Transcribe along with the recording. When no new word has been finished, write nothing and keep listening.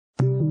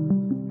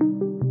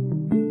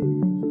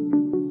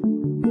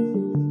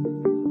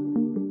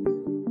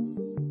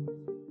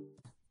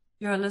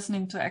You're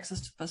listening to Access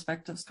to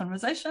Perspectives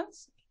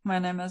Conversations. My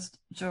name is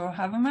Jo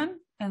Havemann,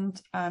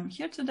 and I'm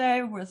here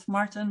today with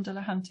Martin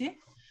Delahunty,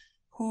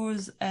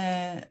 who's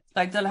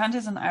Delahunty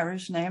is an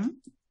Irish name,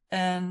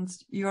 and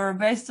you're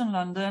based in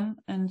London,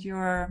 and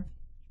you're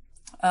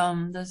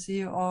the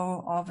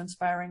CEO of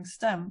Inspiring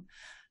STEM,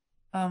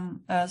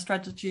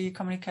 strategy,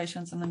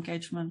 communications, and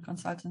engagement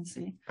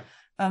consultancy.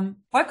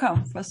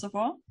 Welcome, first of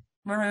all.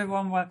 Very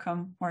warm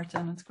welcome,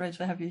 Martin. It's great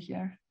to have you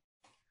here.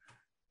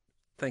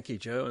 Thank you,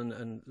 Jo,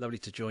 and lovely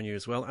to join you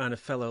as well, and a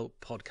fellow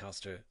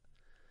podcaster.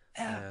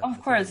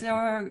 Of course,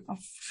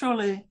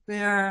 surely we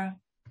are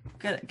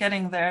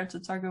getting there to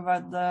talk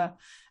about the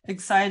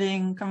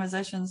exciting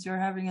conversations you're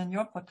having in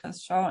your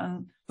podcast show,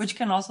 and which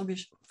can also be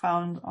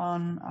found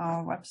on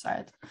our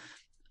website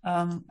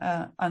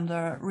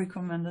under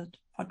recommended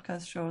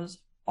podcast shows,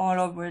 all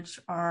of which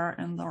are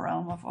in the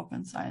realm of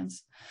open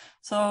science.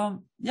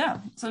 So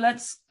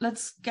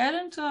let's get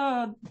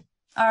into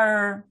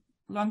our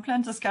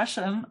long-planned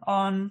discussion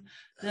on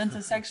the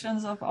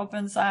intersections of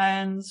open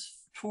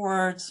science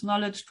towards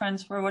knowledge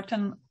transfer. What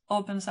can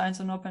open science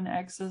and open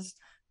access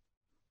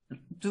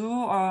do,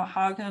 or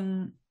how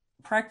can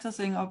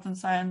practicing open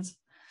science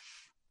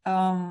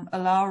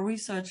allow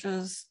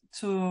researchers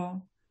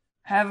to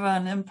have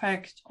an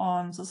impact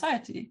on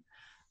society,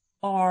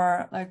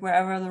 or like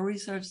wherever the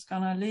research is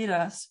going to lead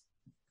us?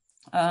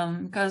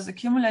 Because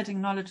accumulating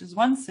knowledge is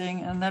one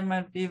thing, and that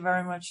might be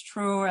very much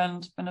true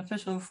and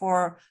beneficial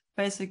for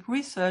basic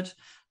research,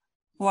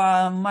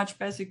 while much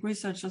basic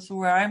research is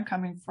where I'm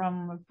coming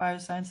from with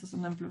biosciences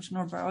and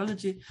evolutionary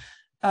biology,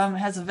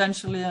 has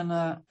eventually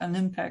an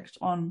impact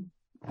on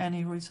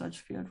any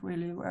research field,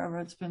 really, wherever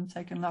it's been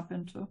taken up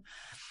into.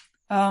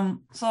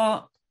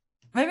 So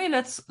maybe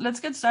let's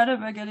get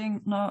started by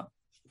learning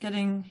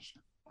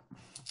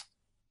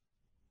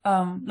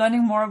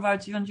more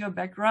about you and your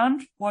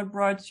background. What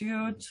brought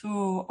you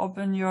to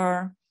open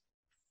your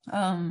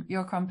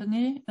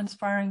company,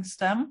 Inspiring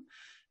STEM,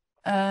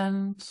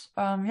 and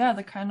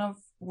the kind of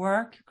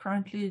work you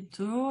currently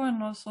do,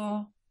 and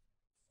also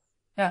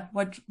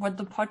what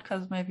the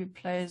podcast maybe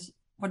plays,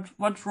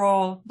 what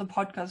role the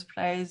podcast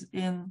plays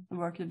in the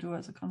work you do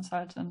as a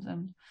consultant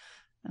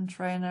and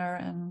trainer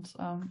and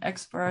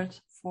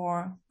expert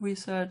for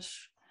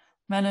research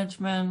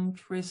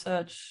management,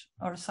 research,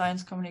 or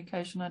science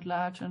communication at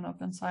large in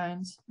open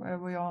science, where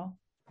we all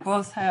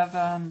both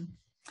have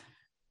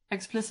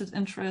explicit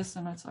interest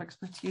and also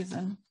expertise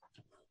in.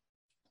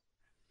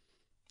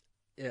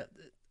 Yeah,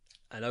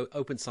 and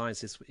open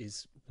science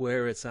is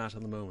where it's at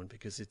the moment,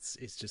 because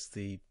it's just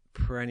the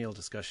perennial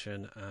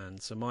discussion.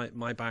 And so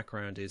my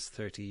background is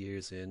 30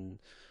 years in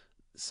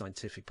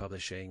scientific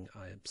publishing.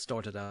 I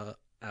started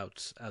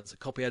out as a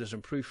copy editor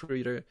and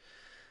proofreader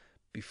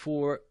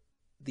before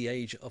the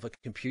age of a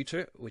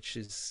computer, which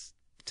is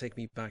take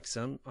me back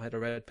some. I had a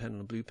red pen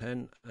and a blue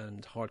pen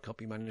and hard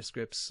copy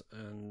manuscripts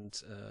and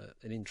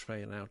an in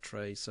tray and out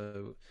tray.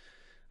 So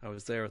I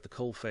was there at the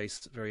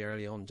coalface very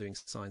early on doing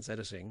science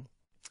editing,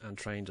 and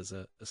trained as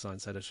a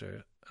science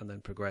editor, and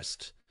then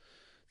progressed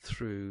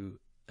through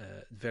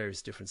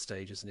various different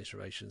stages and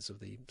iterations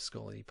of the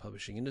scholarly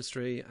publishing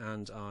industry.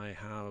 And I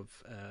have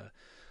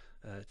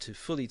to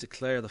fully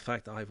declare the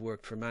fact that I've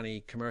worked for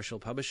many commercial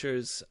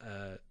publishers,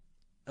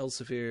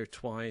 Elsevier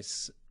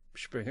twice,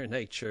 Springer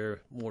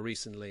Nature more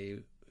recently,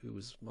 who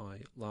was my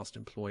last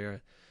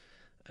employer,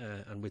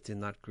 and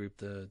within that group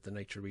the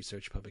Nature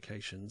Research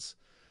publications.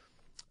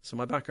 So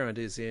my background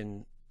is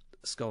in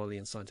scholarly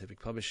and scientific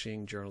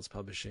publishing, journals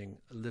publishing,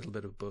 a little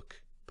bit of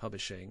book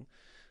publishing,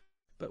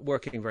 but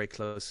working very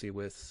closely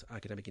with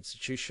academic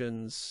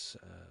institutions,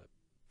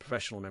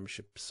 professional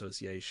membership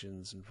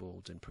associations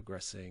involved in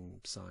progressing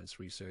science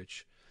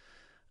research,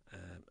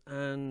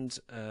 and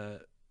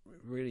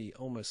really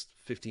almost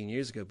 15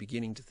 years ago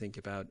beginning to think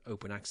about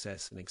open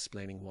access and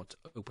explaining what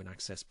open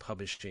access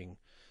publishing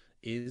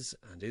is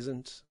and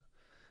isn't,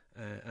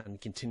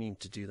 and continuing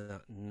to do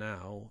that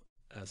now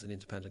as an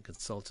independent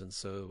consultant.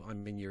 So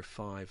I'm in year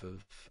 5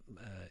 of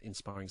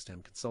Inspiring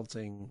STEM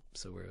Consulting.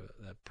 So we're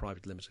a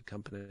private limited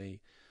company.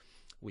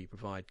 We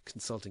provide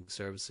consulting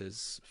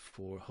services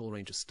for a whole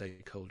range of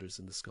stakeholders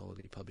in the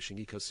scholarly publishing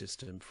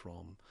ecosystem,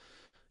 from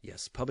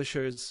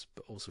publishers,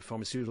 but also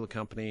pharmaceutical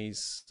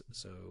companies.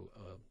 So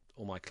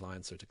all my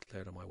clients are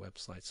declared on my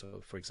website. So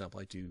for example,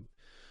 I do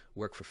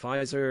work for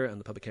Pfizer and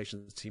the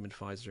publications team in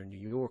Pfizer in New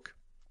York.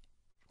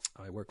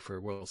 I work for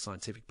World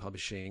Scientific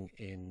Publishing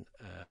in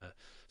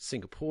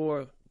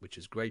Singapore, which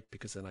is great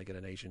because then I get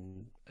an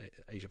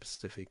Asia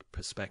Pacific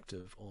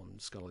perspective on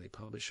scholarly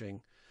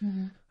publishing.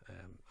 Mm-hmm.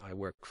 I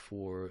work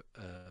for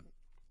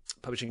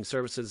publishing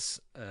services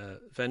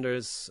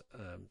vendors.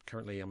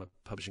 Currently, I'm a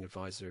publishing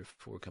advisor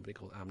for a company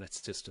called Amnet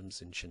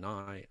Systems in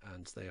Chennai,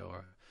 and they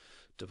are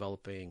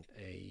developing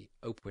a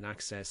open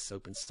access,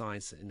 open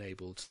science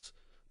enabled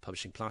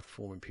publishing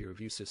platform and peer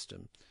review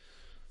system.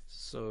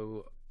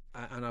 So,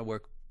 and I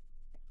work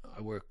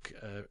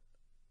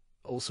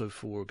also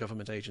for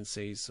government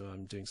agencies. So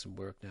I'm doing some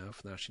work now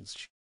for the National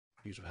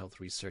Institute of Health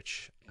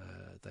Research.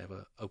 They have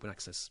an open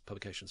access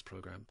publications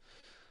program.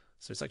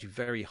 So it's actually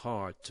very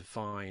hard to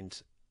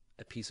find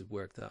a piece of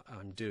work that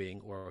I'm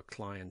doing or a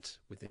client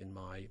within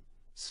my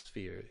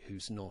sphere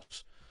who's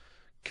not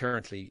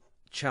currently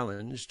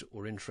challenged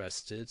or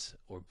interested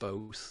or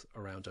both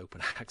around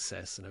open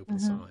access and open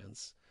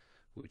science,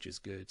 which is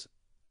good.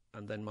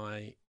 And then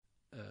I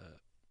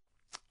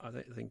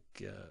think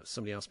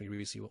somebody asked me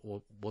recently,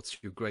 what's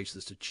your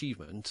greatest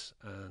achievement?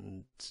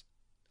 And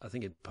I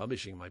think in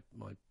publishing, my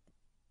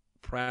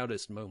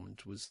proudest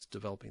moment was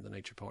developing the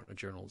Nature Partner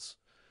journals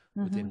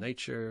within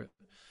Nature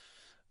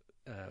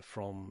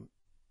from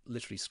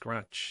literally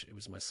scratch. It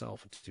was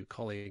myself and two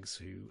colleagues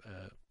who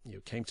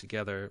came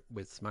together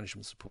with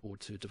management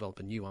support to develop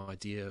a new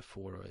idea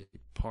for a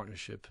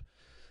partnership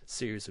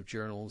series of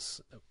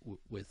journals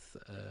with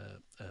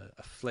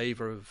a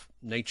flavor of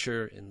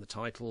nature in the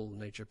title,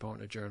 Nature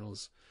Partner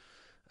Journals,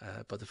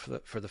 but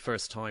for the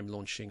first time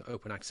launching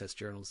open access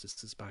journals.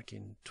 This is back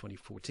in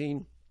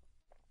 2014,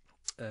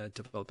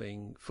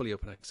 developing fully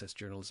open access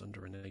journals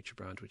under a Nature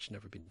brand, which had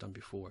never been done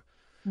before.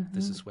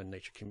 This is when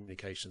Nature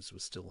Communications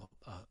was still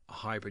a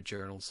hybrid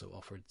journal, so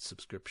offered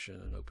subscription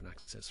and open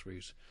access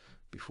route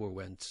before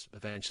went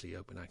eventually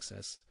open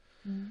access.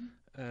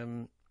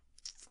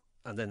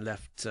 And then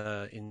left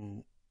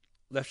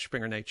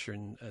Springer Nature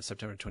in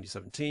September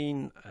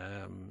 2017.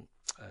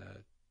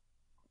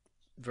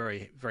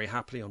 Very, very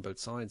happily on both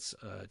sides.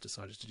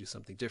 Decided to do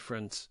something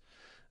different.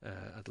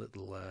 A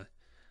little,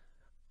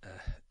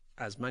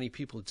 as many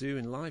people do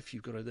in life,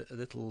 you've got a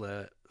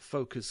little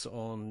focus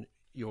on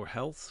your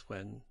health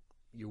when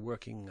you're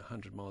working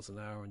 100 miles an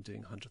hour and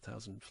doing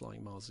 100,000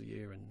 flying miles a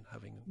year and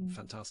having a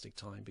fantastic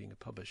time being a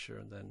publisher,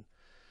 and then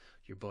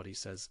your body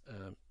says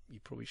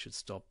you probably should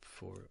stop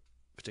for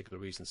particular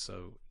reasons.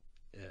 So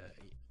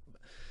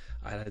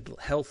I had a little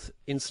health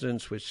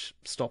incident which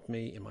stopped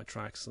me in my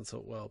tracks and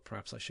thought, well,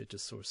 perhaps I should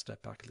just sort of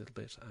step back a little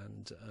bit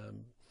and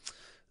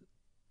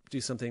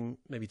do something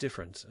maybe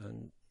different.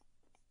 And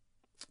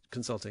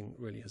consulting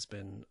really has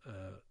been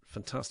a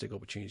fantastic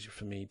opportunity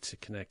for me to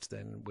connect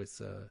then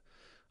with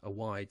a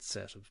wide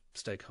set of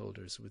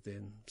stakeholders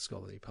within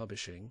scholarly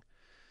publishing,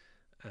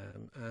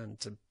 and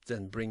to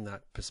then bring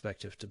that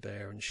perspective to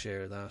bear and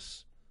share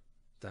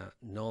that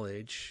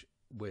knowledge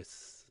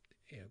with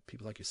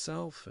people like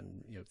yourself,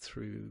 and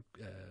through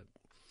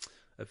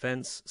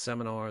events,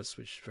 seminars,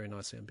 which very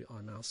nicely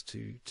I'm asked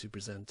to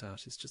present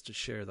at, is just to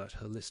share that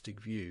holistic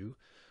view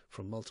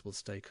from multiple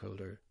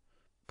stakeholder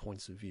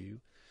points of view,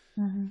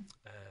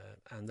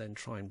 and then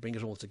try and bring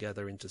it all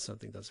together into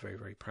something that's very,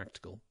 very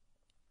practical.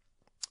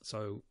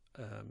 So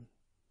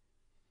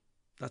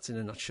that's in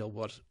a nutshell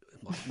what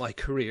my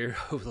career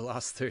over the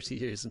last 30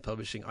 years in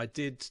publishing. I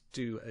did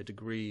do a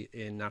degree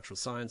in natural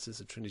sciences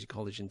at Trinity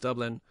College in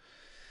Dublin.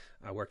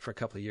 I worked for a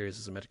couple of years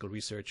as a medical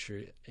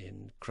researcher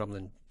in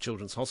Crumlin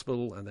Children's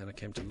Hospital, and then I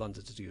came to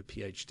London to do a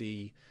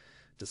PhD.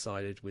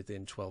 Decided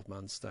within 12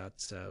 months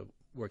that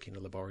working in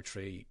a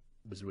laboratory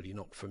was really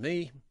not for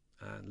me.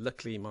 And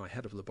luckily, my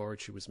head of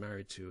laboratory was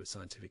married to a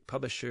scientific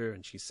publisher,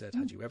 and she said,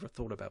 "Had you ever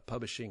thought about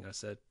publishing?" I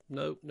said,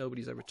 "No,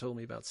 nobody's ever told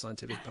me about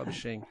scientific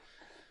publishing."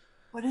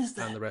 What is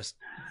that? And the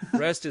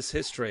rest is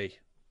history.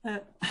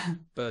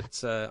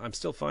 But I'm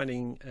still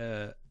finding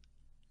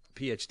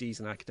PhDs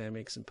and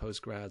academics and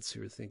postgrads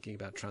who are thinking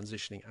about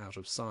transitioning out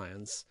of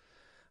science,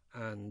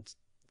 and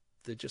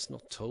they're just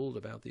not told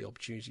about the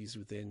opportunities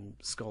within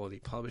scholarly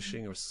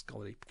publishing or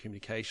scholarly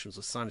communications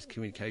or science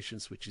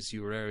communications, which is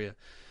your area.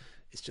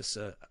 It's just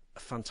a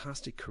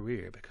fantastic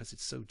career because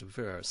it's so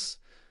diverse,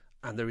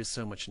 and there is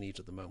so much need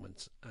at the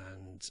moment.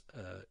 And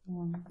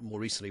more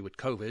recently with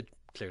COVID,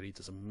 clearly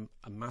there's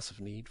a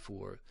massive need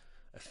for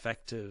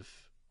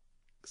effective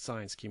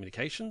science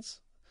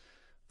communications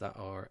that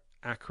are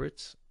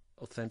accurate,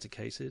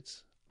 authenticated,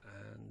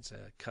 and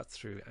cut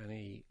through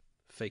any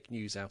fake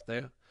news out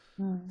there.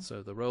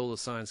 So the role of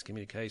science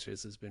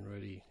communicators has been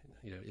really,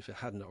 if it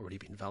hadn't already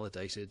been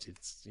validated,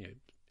 it's,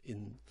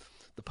 in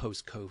the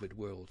post-COVID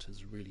world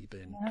has really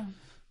been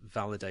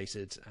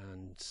validated.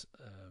 And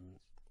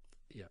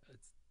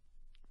it's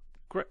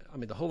great. I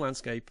mean, the whole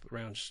landscape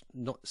around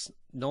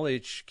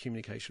knowledge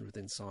communication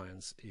within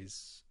science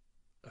is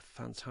a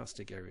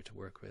fantastic area to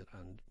work with.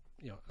 And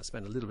I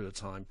spend a little bit of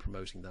time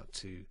promoting that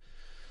to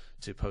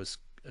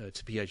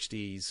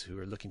PhDs who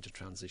are looking to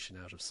transition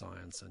out of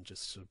science, and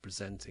just sort of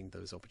presenting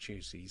those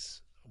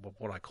opportunities,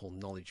 what I call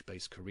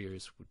knowledge-based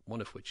careers,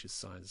 one of which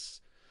is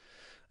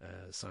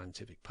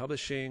scientific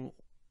publishing,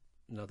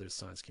 another is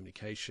science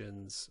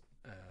communications,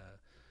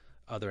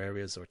 other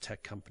areas or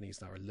tech companies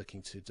that are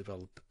looking to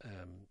develop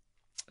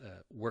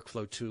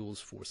workflow tools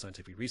for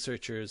scientific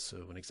researchers.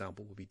 So an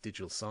example would be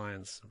Digital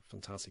Science, a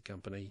fantastic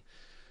company,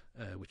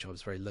 which I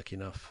was very lucky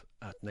enough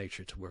at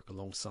Nature to work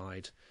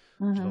alongside,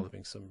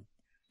 developing some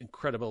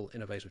incredible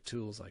innovative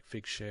tools like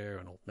Figshare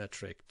and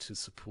Altmetric to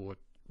support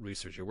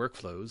researcher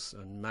workflows.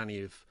 And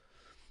many of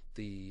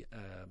the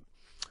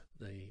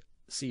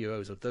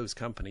CEOs of those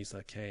companies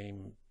that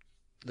came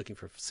looking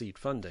for seed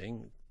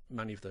funding,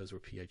 many of those were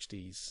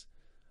PhDs,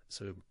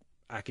 so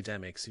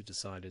academics who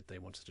decided they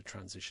wanted to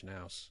transition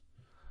out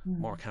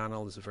Mark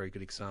Hannell is a very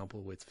good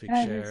example with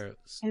Yeah, Figshare.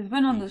 he's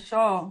been on the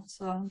show,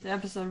 so the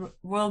episode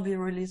will be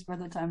released by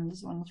the time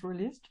this one is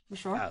released, for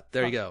sure.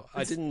 There you go.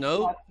 I didn't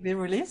know. About to be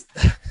released.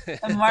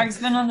 And Mark's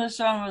been on the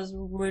show and was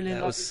really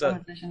lovely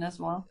conversation as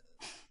well.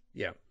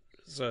 Yeah.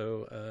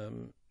 So,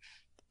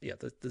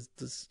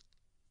 there's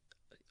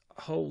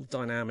a whole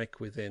dynamic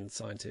within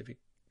science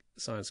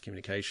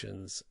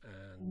communications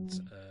and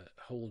a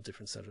whole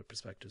different set of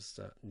perspectives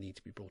that need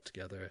to be brought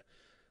together.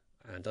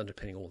 And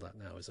underpinning all that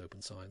now is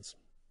open science.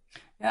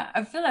 Yeah,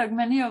 I feel like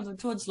many of the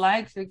tools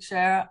like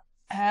Figshare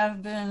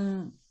have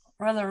been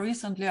rather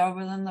recently, or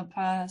within the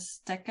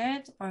past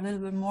decade or a little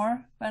bit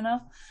more by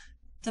now,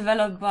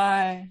 developed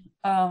by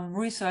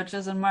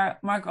researchers. And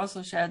Mark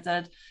also shared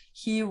that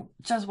he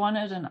just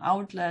wanted an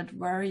outlet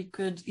where he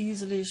could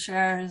easily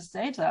share his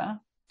data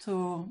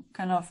to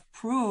kind of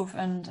prove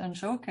and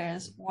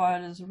showcase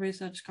what his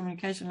research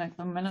communication, like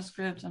the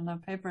manuscripts and the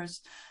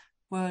papers,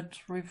 would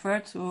refer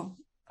to.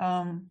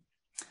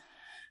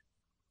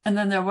 And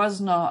then there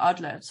was no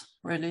outlet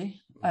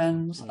really.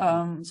 And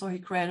so he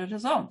created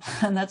his own,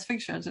 and that's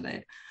Figshare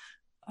today.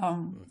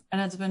 And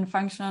it's been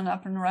functional,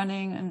 up and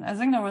running. And I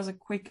think there was a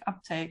quick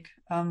uptake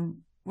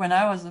when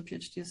I was a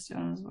PhD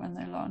student when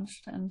they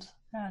launched. And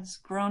yeah, it's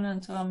grown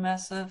into a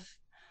massive,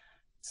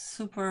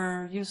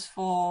 super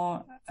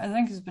useful. I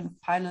think he's been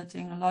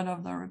piloting a lot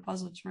of the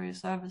repository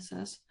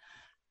services,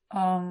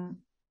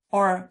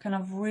 or kind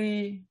of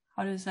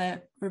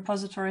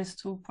repositories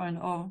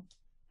 2.0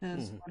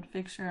 is what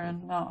Figshare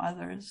and now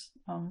others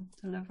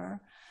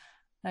deliver.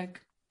 And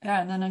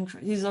then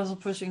he's also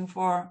pushing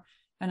for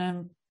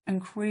an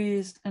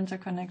increased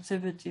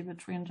interconnectivity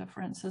between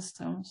different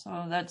systems.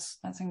 So that's,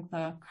 I think,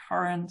 the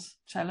current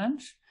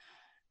challenge,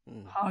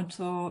 how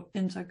to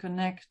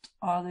interconnect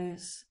all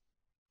these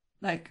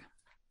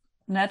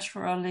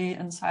naturally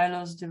in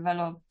silos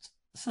developed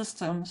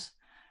systems.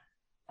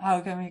 How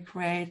can we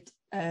create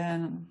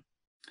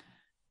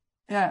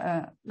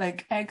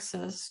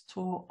access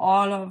to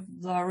all of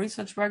the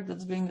research work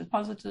that's being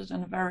deposited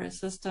in various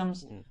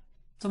systems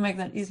to make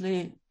that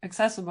easily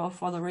accessible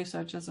for the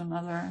researchers and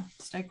other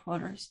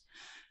stakeholders.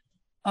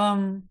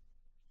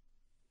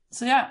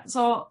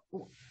 So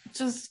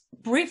just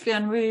briefly,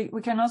 and we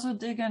can also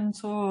dig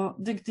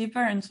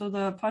deeper into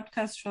the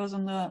podcast shows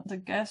and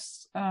the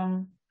guests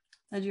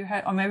that you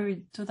had, or maybe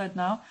we do that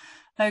now.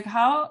 Like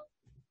how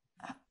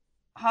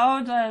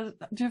do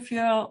you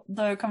feel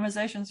the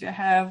conversations you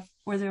have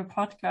with your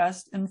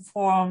podcast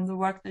inform the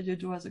work that you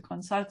do as a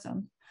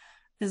consultant?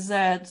 Is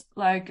that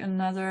like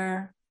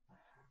another,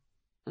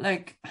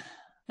 does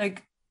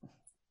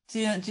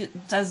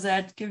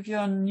that give you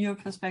a new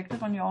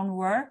perspective on your own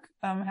work,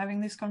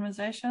 having these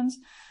conversations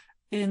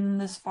in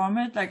this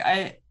format? Like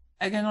I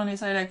can only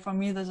say, like, for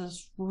me, this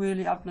is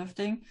really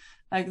uplifting.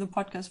 Like the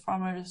podcast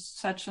format is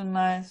such a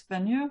nice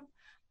venue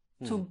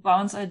to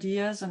bounce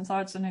ideas and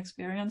thoughts and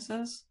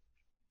experiences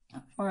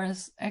for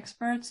us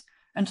experts,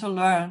 and to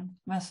learn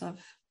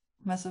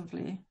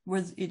massively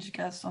with each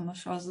guest on the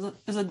show.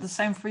 Is it the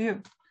same for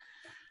you?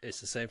 It's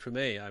the same for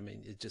me. I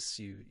mean, it just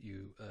you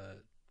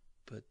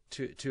put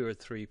two or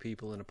three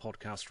people in a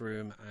podcast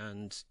room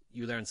and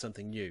you learn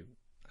something new.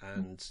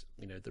 And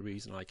the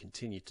reason I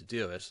continue to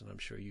do it, and I'm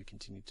sure you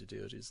continue to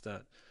do it, is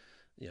that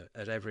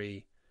at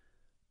every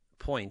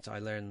point I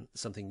learn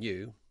something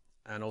new,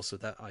 and also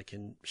that I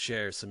can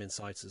share some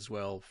insights as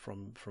well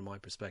from my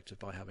perspective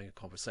by having a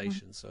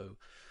conversation. So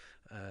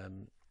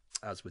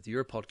as with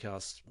your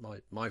podcast,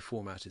 my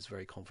format is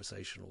very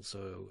conversational.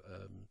 So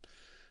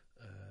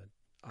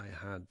I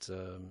had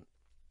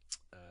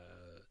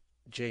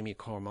Jamie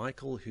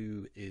Carmichael,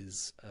 who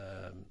is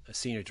a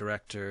senior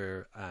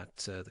director at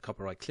the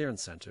Copyright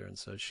Clearance Centre, and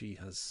so she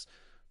has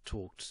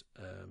talked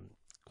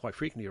quite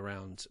frequently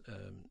around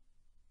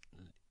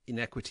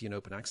inequity in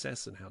open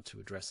access and how to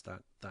address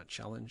that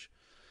challenge.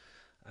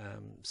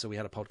 So we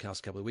had a podcast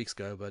a couple of weeks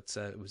ago, but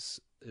it was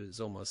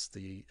almost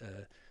the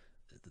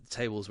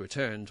tables were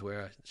turned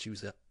where she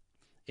was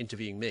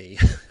interviewing me,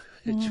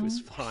 which was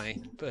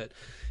fine, but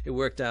it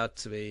worked out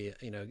to be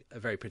a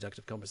very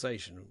productive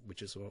conversation,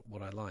 which is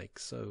what I like.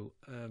 So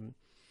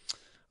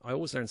I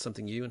always learn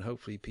something new, and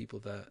hopefully people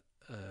that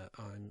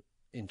I'm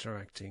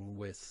interacting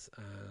with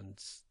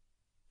and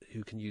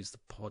who can use the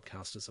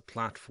podcast as a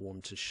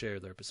platform to share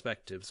their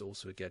perspectives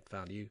also get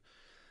value.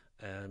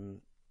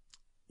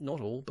 Not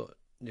all, but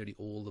nearly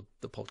all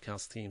the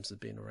podcast themes have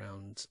been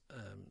around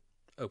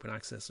open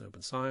access and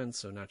open science.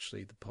 So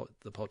naturally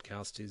the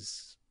podcast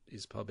is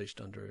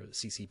published under a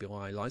CC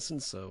BY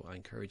license. So I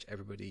encourage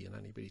everybody and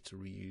anybody to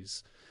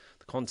reuse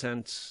the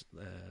content.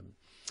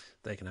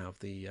 They can have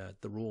the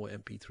raw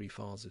MP3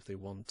 files if they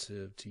want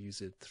to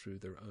use it through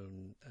their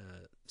own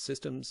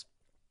systems.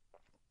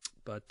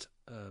 But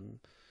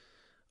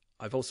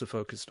I've also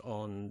focused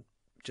on,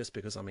 just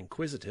because I'm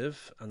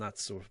inquisitive, and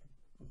that's sort of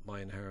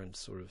my inherent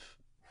sort of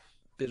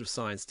bit of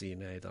science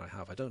DNA that I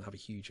have. I don't have a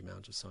huge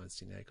amount of science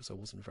DNA because I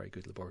wasn't a very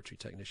good laboratory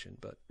technician,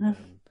 but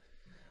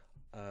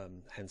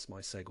hence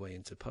my segue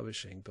into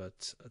publishing.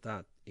 But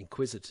that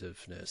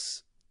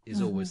inquisitiveness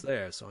is always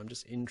there. So I'm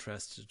just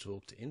interested to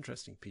talk to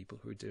interesting people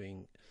who are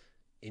doing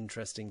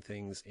interesting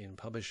things in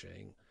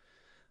publishing.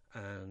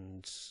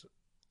 And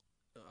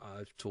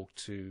I've talked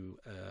to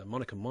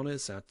Monica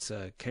Moniz at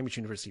Cambridge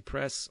University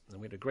Press,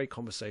 and we had a great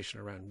conversation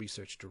around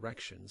research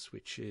directions,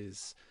 which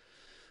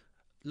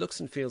looks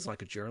and feels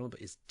like a journal,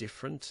 but is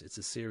different. It's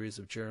a series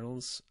of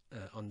journals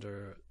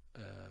under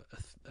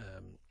a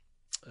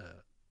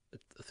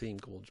theme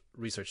called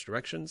Research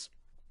Directions,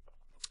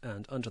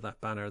 and under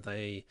that banner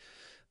they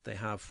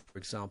have, for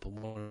example,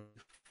 one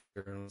of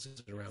the journals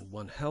is around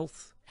One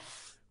Health,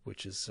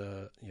 which is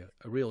a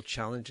real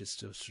challenge. Is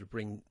to sort of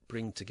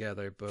bring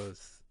together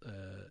both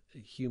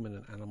human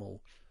and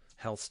animal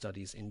health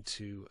studies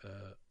into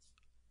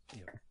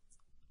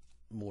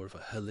more of a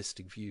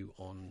holistic view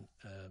on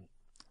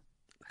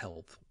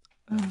health,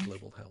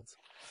 global health,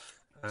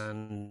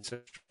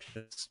 and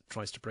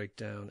tries to break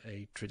down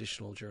a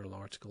traditional journal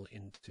article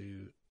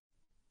into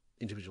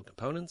individual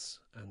components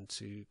and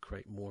to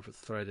create more of a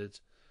threaded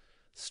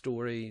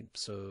story.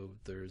 So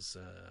there's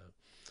a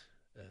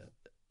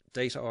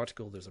data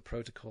article, there's a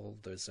protocol,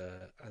 there's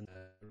a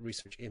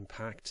research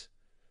impact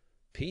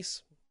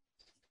piece.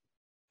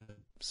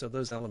 So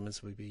those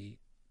elements will be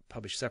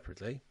published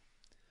separately.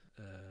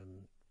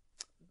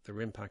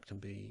 Their impact can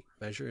be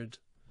measured.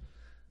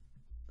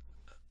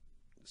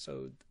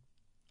 So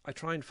I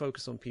try and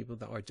focus on people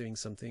that are doing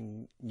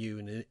something new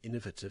and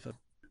innovative.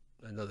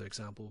 Another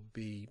example would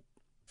be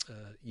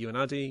you and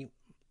Adi.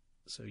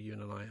 So you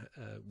and I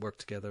worked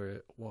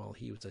together while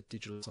he was at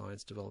Digital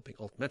Science developing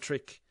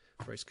Altmetric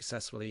very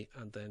successfully,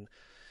 and then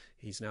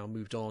he's now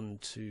moved on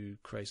to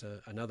create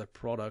another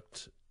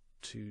product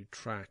to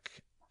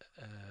track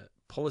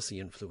policy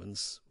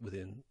influence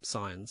within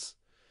science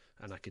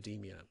and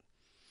academia.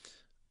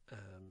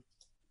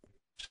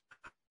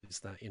 Is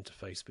that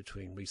interface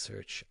between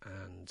research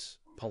and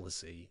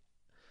policy,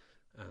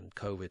 and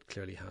COVID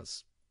clearly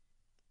has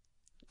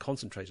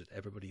concentrated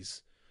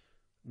everybody's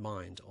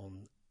mind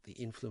on the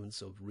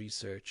influence of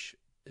research,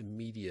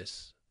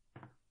 immediate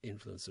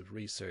influence of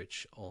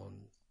research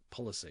on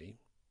policy.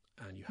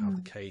 And you have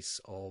the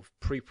case of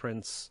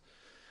preprints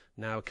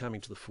now coming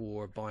to the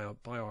fore,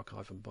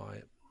 bioRxiv and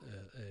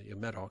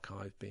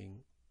medRxiv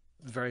being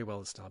very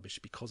well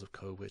established because of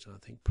COVID. And I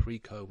think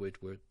pre-COVID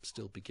we're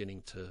still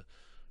beginning to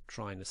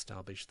try and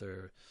establish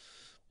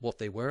what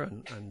they were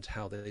and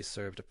how they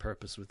served a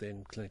purpose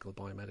within clinical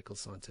biomedical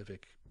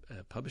scientific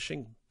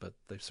publishing, but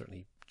they've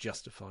certainly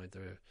justified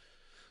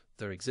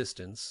their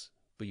existence.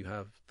 But you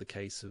have the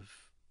case of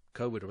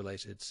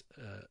COVID-related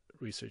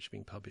research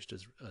being published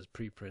as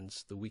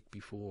preprints the week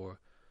before,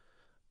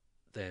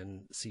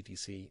 then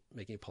CDC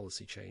making a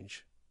policy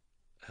change,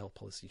 a health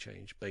policy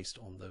change based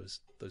on those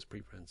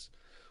preprints,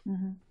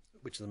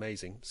 which is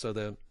amazing. So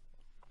the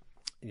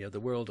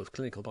world of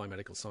clinical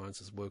biomedical science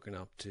has woken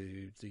up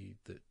to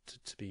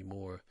to be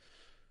more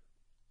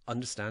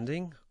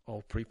understanding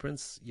of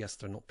preprints. Yes,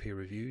 they're not peer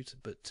reviewed,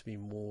 but to be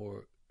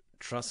more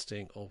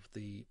trusting of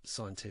the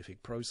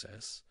scientific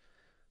process,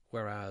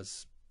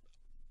 whereas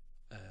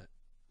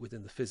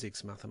within the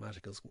physics,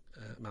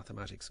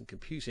 mathematics and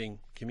computing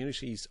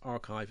communities,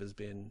 arXiv has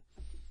been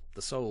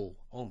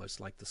almost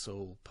like the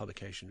sole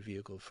publication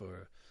vehicle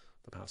for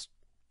the past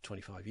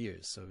 25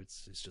 years. So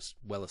it's just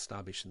well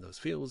established in those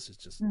fields. It's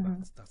just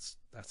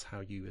that's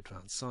how you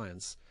advance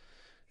science.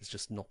 It's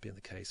just not been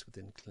the case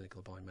within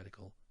clinical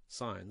biomedical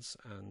science.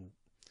 And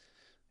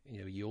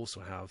you also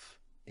have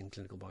in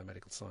clinical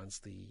biomedical science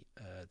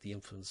the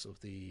influence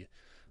of the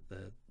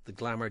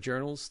glamour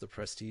journals, the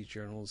prestige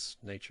journals,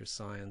 Nature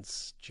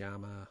Science,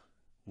 JAMA,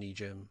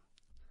 NEJM.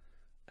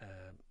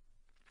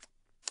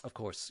 Of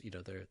course,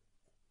 they're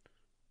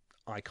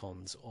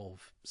icons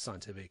of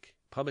scientific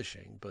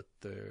publishing, but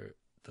they're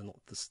not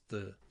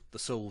the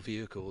sole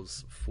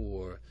vehicles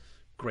for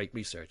great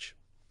research.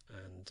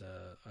 And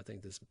I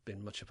think there's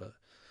been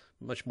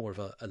much more of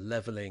a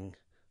leveling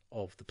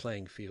of the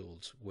playing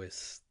field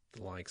with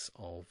the likes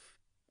of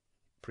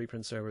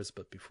preprint servers,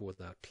 but before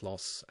that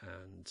PLOS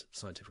and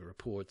scientific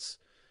reports,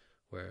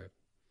 where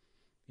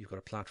you've got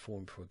a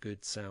platform for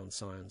good sound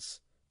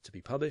science to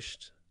be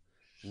published,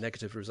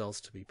 negative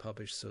results to be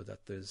published, so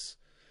that there's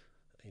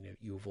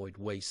you avoid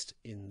waste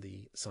in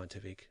the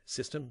scientific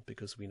system,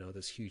 because we know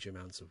there's huge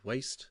amounts of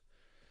waste,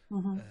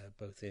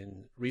 both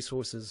in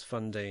resources,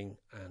 funding,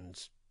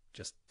 and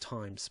just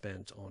time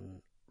spent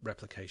on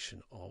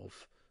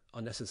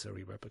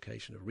unnecessary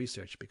replication of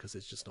research because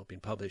it's just not been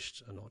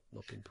published and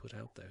not been put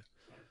out there.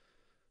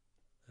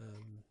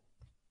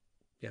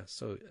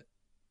 So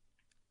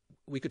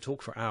we could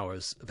talk for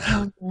hours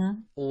about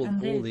all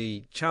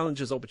the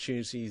challenges,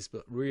 opportunities,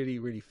 but really,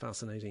 really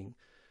fascinating,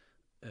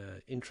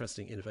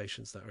 interesting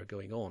innovations that are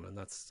going on. And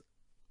that's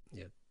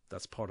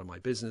part of my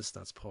business.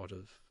 That's part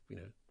of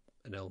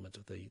an element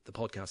of the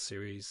podcast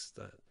series,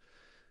 that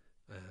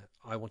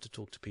I want to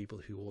talk to people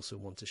who also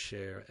want to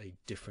share a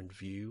different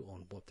view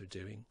on what they're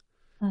doing,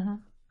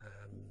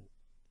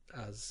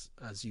 as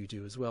you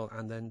do as well,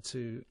 and then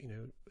to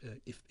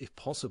if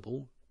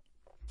possible,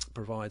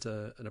 provide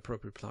an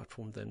appropriate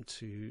platform then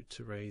to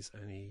raise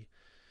any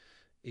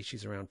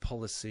issues around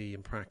policy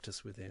and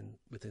practice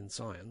within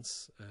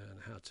science and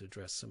how to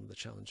address some of the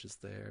challenges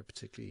there,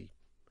 particularly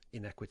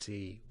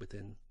inequity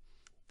within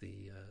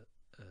the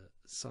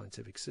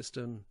scientific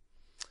system.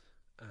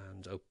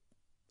 And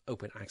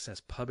open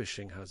access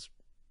publishing has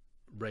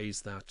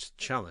raised that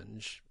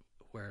challenge,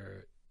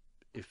 where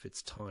if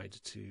it's tied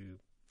to,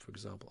 for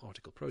example,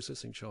 article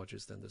processing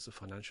charges, then there's a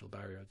financial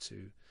barrier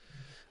to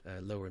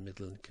lower and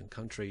middle income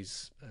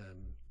countries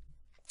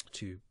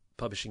to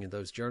publishing in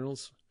those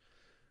journals,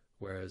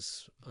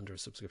 whereas under a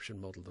subscription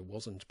model there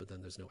wasn't, but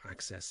then there's no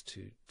access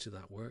to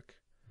that work.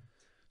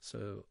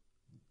 So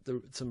there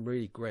are some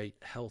really great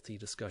healthy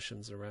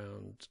discussions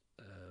around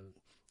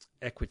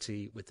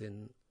equity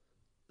within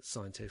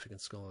scientific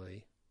and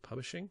scholarly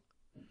publishing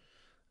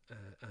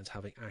and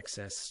having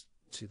access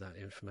to that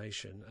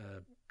information.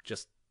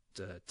 Just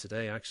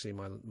today, actually,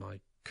 my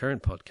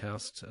current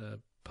podcast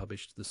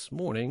published this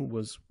morning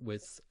was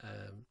with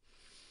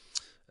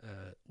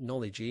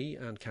Knowledge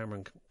and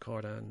Cameron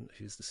Cardan,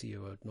 who's the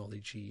CEO of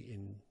Knowledge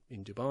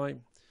in Dubai,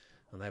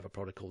 and they have a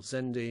product called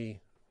Zendi,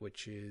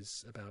 which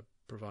is about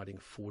providing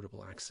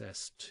affordable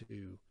access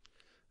to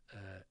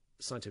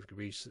scientific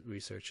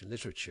research and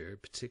literature,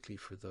 particularly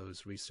for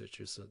those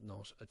researchers that are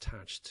not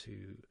attached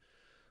to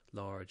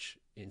large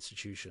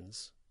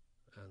institutions.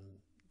 And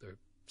there are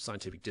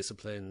scientific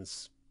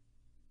disciplines,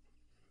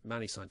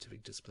 many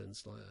scientific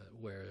disciplines,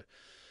 where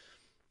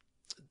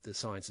the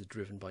science is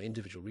driven by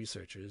individual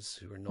researchers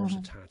who are not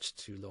attached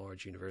to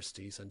large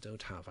universities and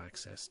don't have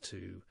access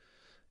to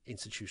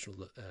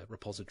institutional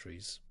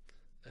repositories,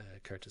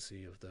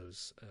 courtesy of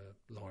those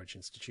large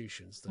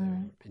institutions that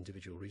are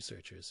individual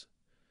researchers.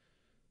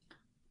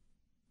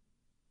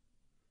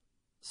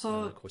 So,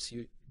 and of course,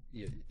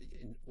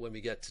 when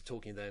we get to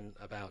talking then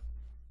about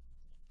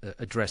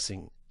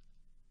addressing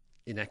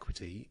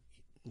inequity,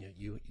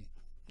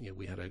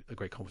 we had a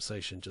great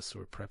conversation just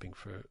sort of prepping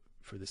for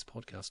this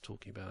podcast,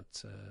 talking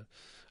about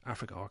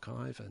Africa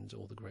Archive and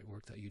all the great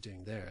work that you're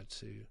doing there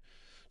to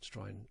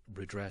try and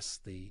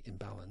redress the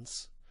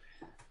imbalance.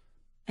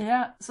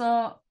 Yeah,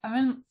 so I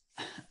mean,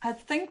 I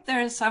think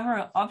there are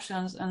several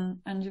options, and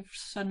you've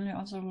certainly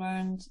also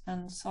learned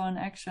and saw in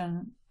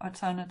action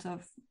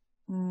alternative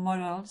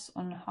models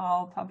on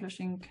how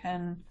publishing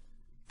can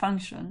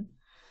function.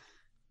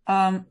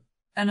 And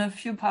a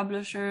few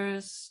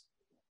publishers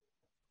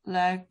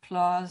like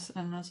PLOS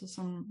and also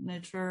some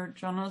Nature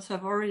journals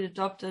have already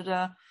adopted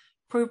a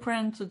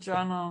preprint to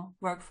journal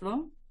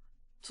workflow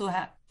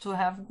to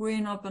have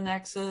green open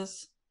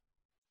access,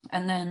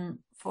 and then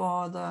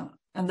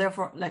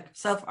therefore like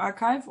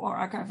self-archive or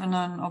archive in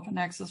an open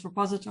access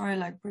repository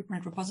like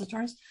preprint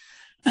repositories,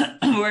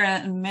 where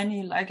in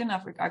many, like in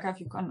Africa Archive,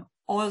 you can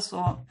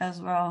also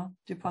as well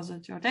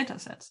deposit your data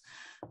sets.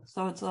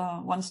 So it's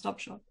a one-stop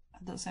shop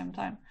at the same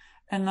time.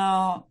 And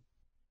now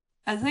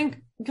I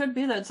think it could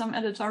be that some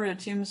editorial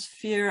teams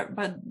fear,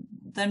 but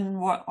then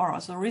what, or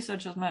also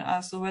researchers might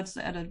ask, so what's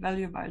the added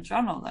value by a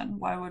journal then?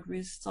 Why would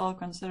we still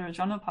consider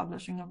journal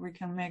publishing if we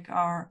can make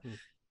our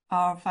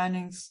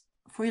findings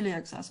freely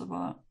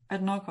accessible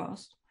at no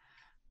cost?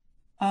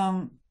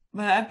 But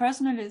I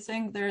personally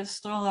think there is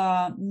still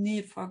a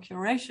need for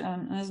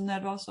curation. And isn't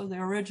that also the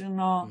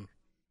original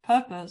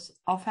purpose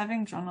of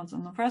having journals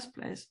in the first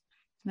place?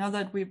 Now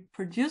that we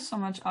produce so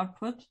much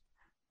output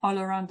all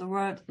around the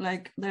world,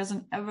 like there's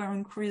an ever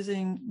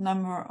increasing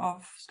number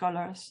of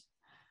scholars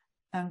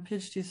and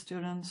PhD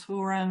students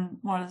who run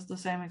more or less the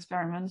same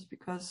experiments,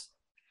 because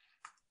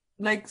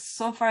like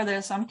so far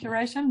there's some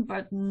curation,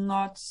 but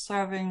not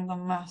serving the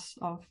mass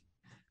of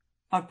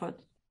output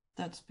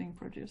that's being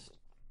produced,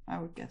 I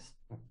would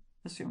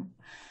assume.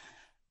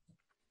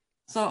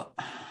 So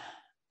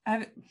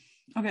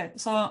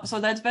so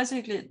that's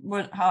basically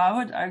how I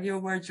would argue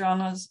where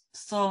journals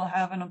still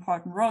have an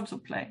important role to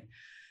play.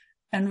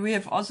 And we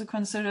have also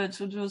considered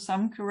to do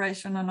some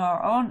curation on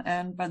our own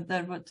end, but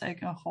that would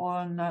take a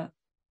whole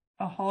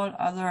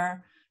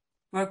other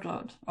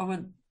workload, or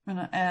would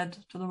add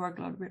to the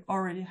workload we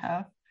already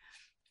have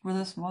with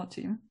a small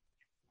team.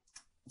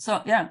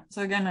 So yeah,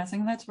 so again, I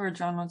think that's where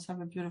journals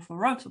have a beautiful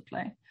role to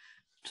play.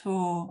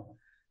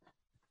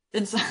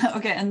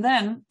 And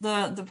then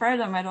the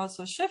paradigm might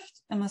also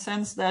shift in the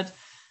sense that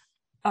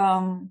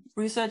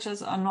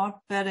researchers are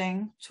not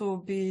betting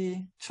to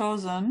be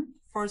chosen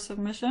for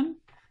submission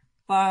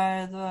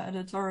by the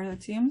editorial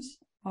teams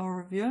or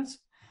reviewers,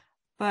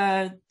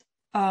 but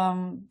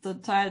the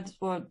tide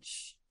would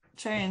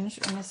change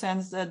in the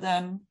sense that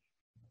then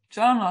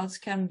journals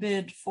can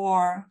bid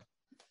for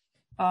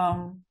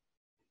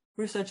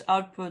research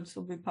outputs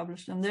to be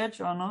published in their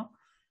journal,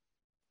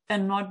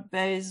 and not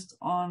based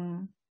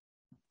on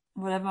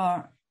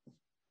whatever,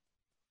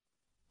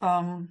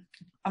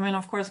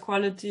 of course,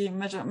 quality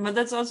measure, but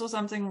that's also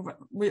something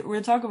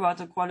we'll talk about,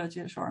 the quality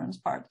assurance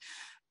part.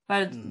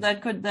 But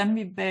that could then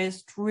be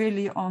based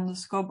really on the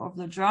scope of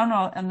the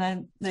journal, and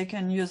then they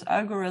can use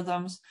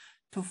algorithms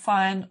to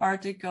find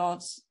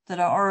articles that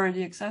are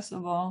already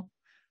accessible,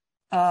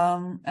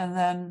 and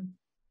then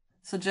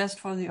suggest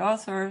for the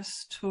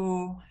authors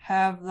to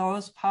have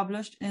those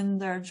published in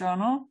their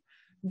journal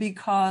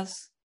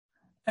because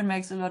it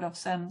makes a lot of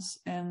sense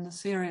in the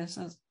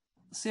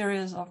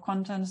series of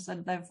contents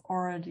that they've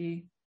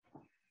already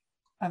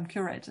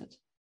curated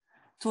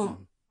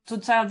to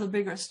tell the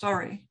bigger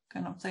story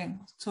kind of thing,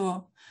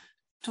 to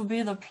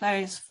be the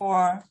place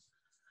for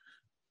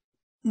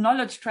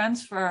knowledge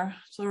transfer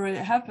to really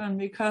happen.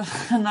 Because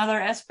another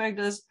aspect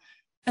is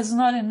it's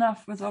not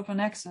enough with open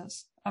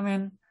access. I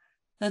mean,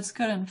 that's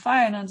good and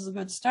fine, it's a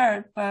good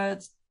start,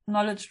 but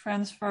knowledge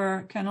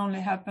transfer can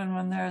only happen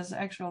when there's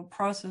actual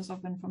process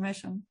of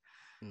information.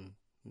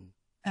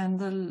 And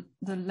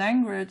the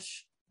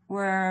language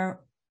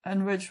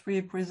in which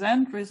we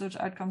present research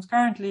outcomes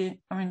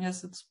currently, I mean,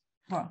 yes, it's,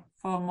 well,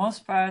 for the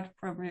most part,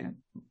 probably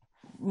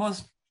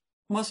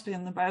mostly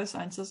in the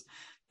biosciences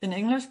in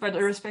English, but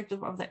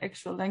irrespective of the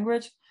actual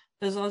language,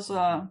 there's also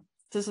a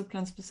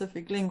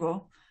discipline-specific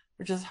lingo,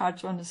 which is hard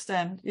to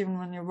understand, even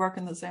when you work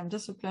in the same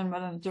discipline,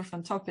 but on a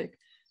different topic.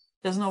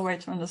 There's no way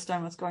to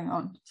understand what's going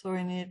on. So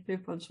we need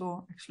people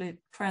to actually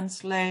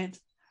translate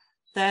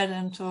that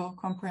into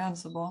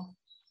comprehensible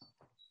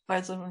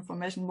bytes of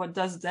information. What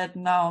does that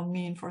now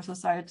mean for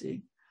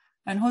society?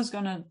 And who's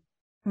going to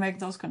make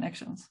those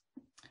connections?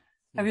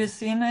 Have you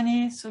seen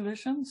any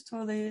solutions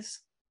to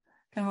these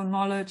kind of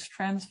knowledge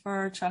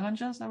transfer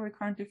challenges that we're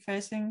currently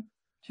facing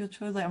due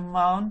to the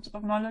amount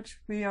of knowledge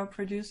we are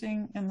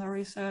producing in the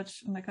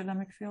research and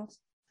academic fields?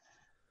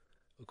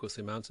 Of course,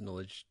 the amount of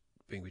knowledge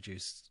being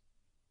produced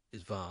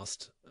is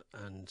vast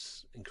and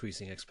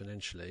increasing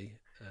exponentially,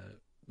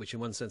 which in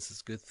one sense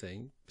is a good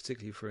thing,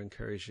 particularly for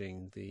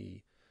encouraging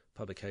the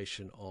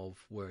publication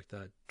of work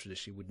that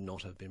traditionally would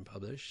not have been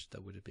published,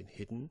 that would have been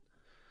hidden.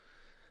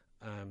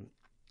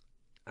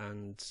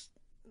 And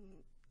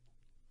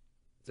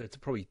there's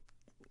probably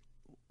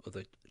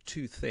the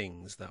two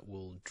things that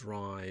will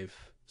drive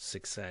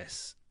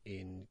success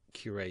in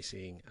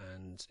curating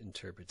and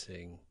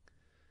interpreting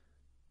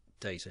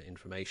data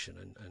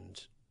information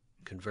and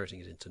converting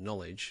it into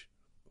knowledge,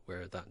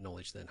 where that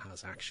knowledge then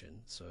has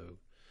action. So,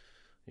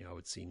 I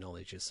would see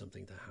knowledge as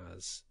something that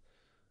has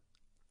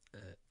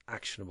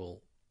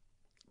actionable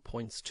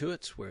points to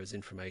it, whereas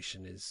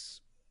information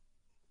is,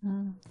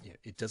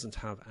 it doesn't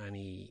have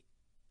any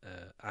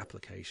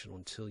application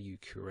until you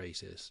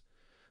curate it.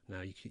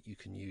 Now, you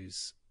can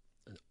use,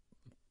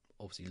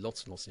 obviously,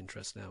 lots and lots of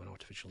interest now in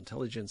artificial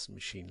intelligence and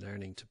machine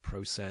learning to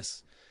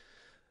process,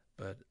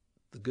 but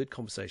the good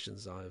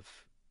conversations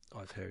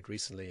I've heard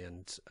recently,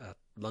 and at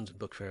London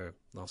Book Fair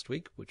last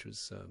week, which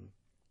was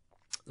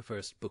the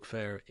first book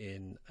fair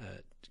in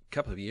a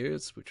couple of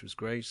years, which was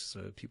great.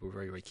 So people were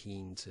very, very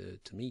keen to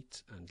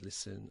meet and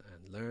listen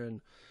and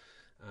learn.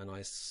 And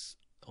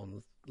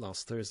on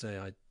last Thursday,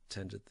 I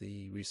attended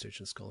the Research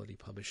and Scholarly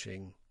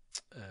Publishing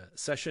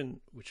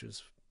session, which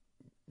was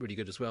really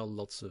good as well.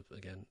 Lots of,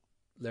 again,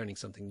 learning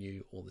something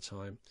new all the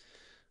time.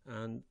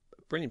 And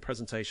a brilliant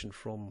presentation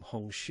from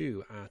Hong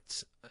Xu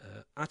at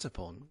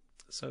Atapon.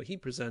 So he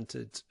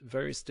presented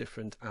various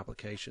different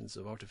applications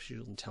of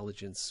artificial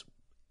intelligence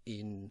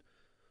in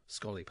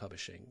scholarly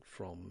publishing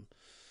from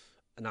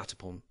an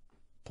Atapon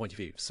point of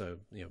view. So,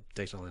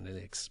 data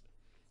analytics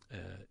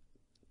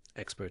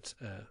expert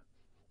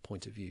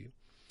point of view.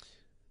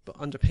 But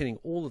underpinning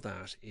all of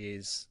that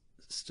is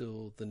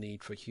still the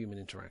need for human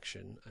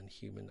interaction and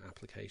human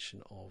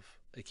application of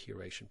a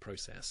curation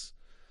process.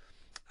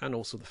 And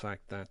also the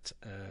fact that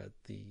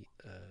the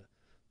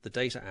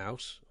data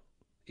out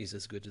is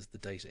as good as the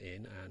data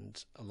in,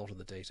 and a lot of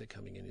the data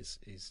coming in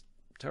is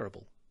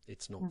terrible.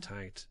 It's not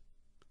tagged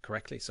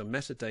correctly. So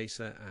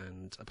metadata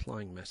and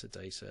applying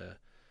metadata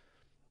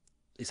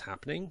is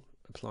happening,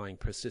 applying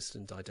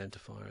persistent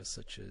identifiers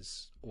such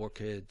as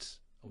ORCID,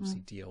 obviously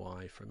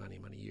DOI for many,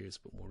 many years,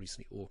 but more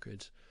recently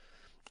ORCID,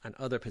 and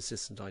other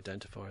persistent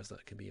identifiers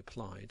that can be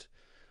applied,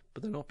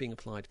 but they're not being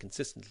applied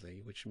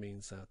consistently, which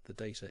means that the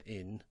data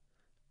in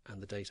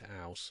and the data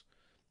out,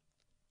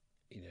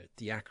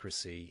 the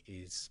accuracy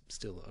is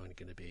still only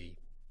going to be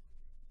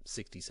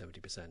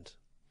 60-70%.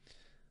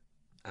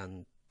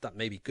 And that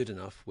may be good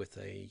enough with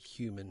a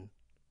human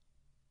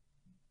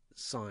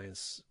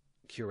science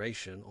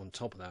curation on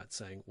top of that,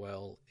 saying,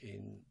 well,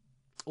 in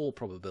all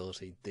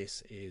probability,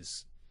 this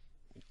is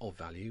of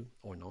value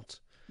or not.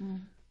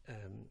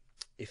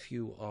 If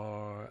you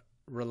are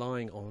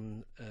relying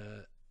on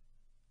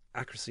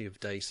accuracy of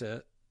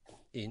data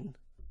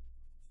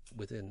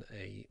within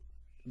a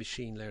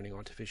machine learning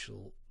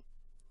artificial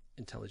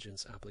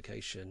intelligence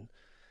application,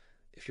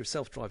 if you're a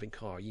self-driving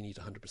car, you need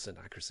 100%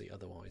 accuracy,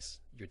 otherwise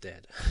you're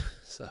dead.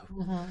 So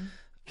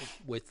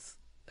with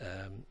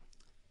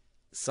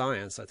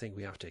science, I think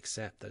we have to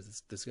accept that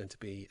there's going to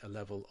be a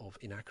level of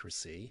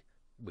inaccuracy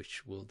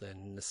which will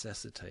then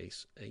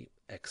necessitate a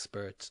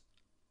expert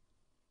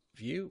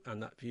view,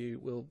 and that view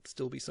will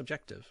still be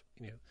subjective.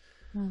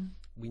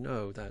 We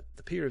know that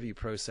the peer review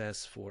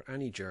process for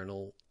any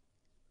journal,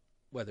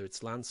 whether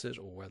it's Lancet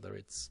or whether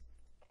it's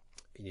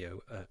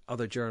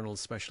other journals,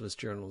 specialist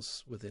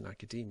journals within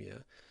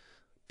academia,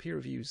 peer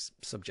review's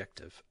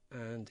subjective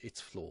and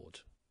it's flawed.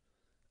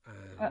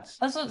 And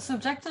also,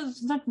 subjective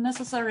is not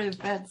necessarily a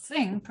bad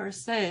thing per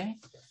se.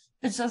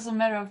 it's just a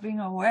matter of being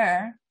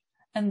aware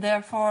and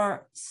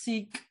therefore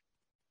seek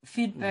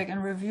feedback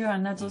and review.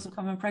 And that's also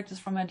common practice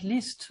from at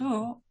least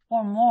 2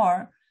 or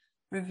more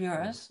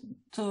reviewers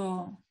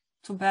to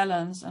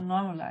balance and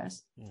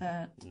normalize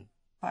that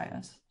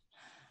bias.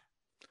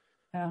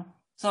 Yeah.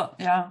 So,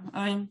 yeah,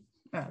 I mean,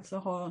 yeah, it's a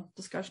whole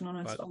discussion on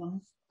its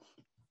own.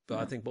 But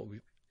I think what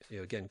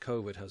again,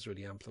 COVID has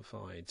really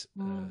amplified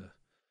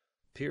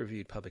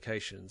peer-reviewed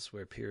publications,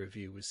 where peer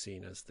review was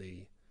seen as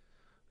the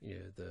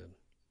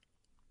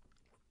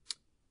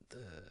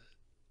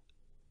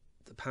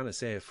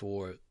panacea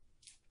for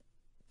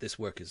this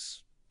work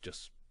is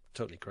just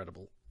totally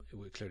credible.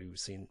 Clearly,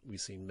 we've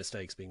seen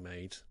mistakes being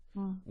made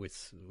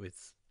with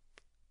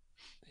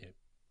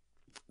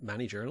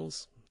many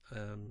journals,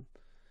 and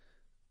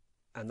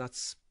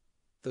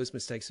those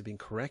mistakes have been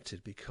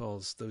corrected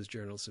because those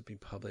journals have been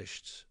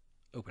published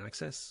open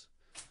access,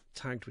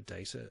 tagged with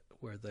data,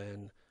 where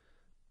then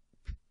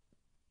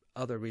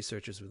other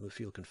researchers within the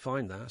field can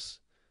find that,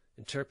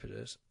 interpret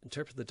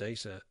the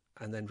data,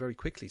 and then very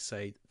quickly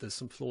say there's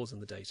some flaws in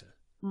the data.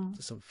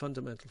 There's some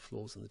fundamental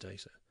flaws in the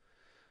data.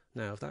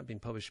 Now, if that had been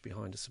published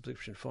behind a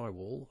subscription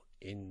firewall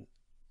in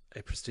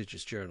a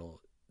prestigious journal,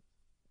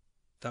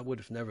 that would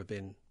have never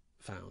been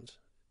found.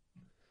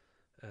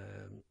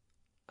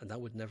 And that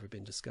would never have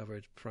been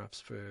discovered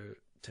perhaps for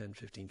 10,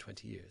 15,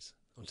 20 years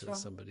until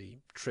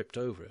somebody tripped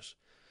over it.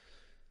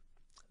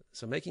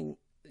 So making,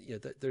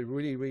 there are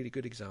really, really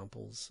good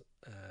examples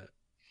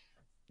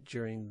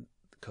during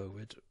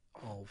COVID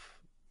of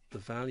the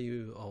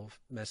value of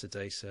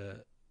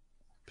metadata,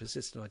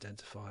 persistent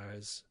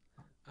identifiers,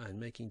 and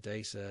making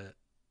data,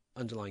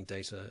 underlying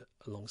data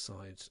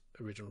alongside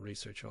original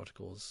research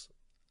articles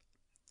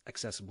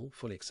accessible,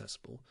 fully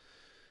accessible,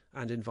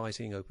 and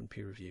inviting open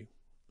peer review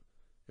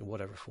in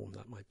whatever form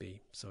that might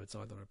be. So it's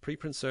either a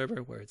preprint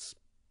server where it's,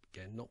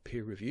 again, not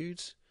peer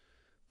reviewed,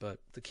 but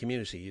the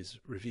community is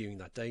reviewing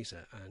that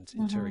data and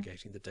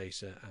interrogating the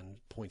data and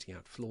pointing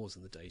out flaws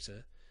in the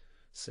data.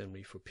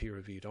 Similarly for peer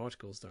reviewed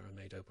articles that are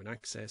made open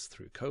access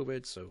through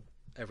COVID. So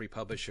every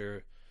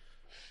publisher,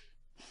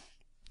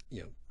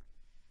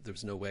 there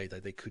was no way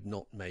that they could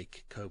not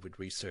make COVID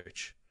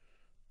research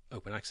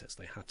open access.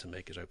 They had to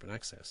make it open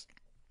access.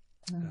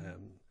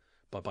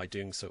 But by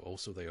doing so,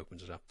 also they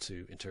opened it up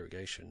to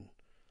interrogation,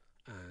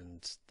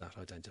 and that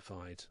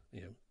identified,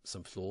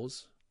 some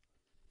flaws.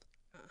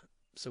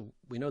 So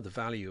we know the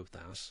value of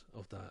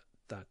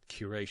that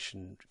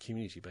curation,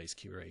 community-based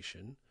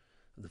curation,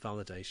 and the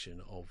validation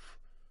of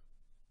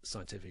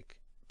scientific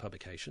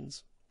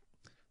publications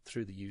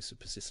through the use of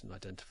persistent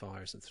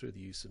identifiers and through the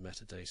use of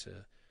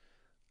metadata,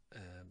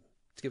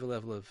 to give a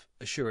level of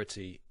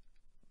assurity,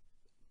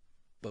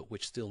 but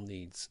which still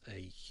needs a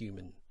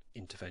human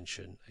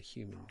intervention, a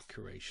human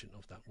curation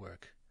of that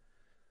work.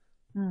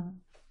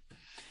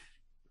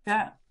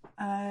 Yeah,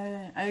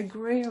 I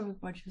agree with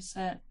what you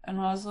said, and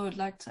also would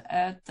like to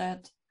add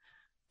that,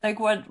 like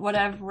what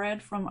I've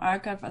read from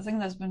arXiv, I think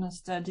there's been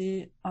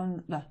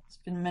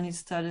many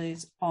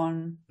studies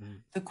on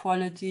the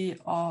quality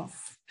of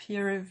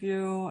peer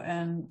review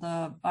and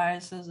the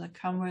biases that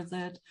come with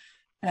it,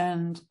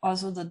 and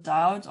also the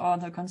doubt or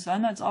the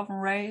concern that's often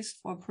raised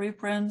for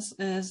preprints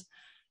is,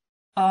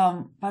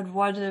 but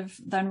what if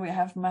then we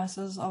have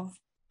masses of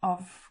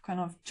kind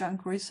of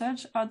junk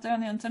research out there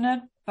on the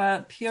internet?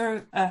 But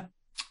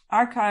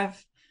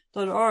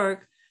arXiv.org,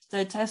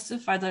 they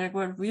testify that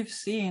what we've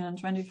seen in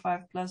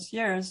 25 plus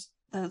years,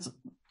 that's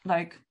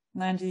like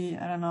 90,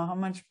 I don't know how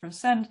much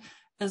 %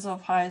 is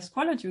of highest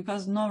quality,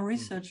 because no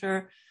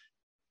researcher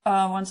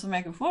wants to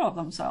make a fool of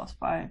themselves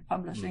by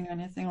publishing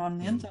anything on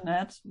the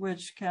internet,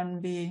 which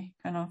can be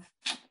kind of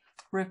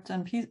ripped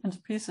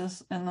into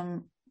pieces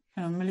in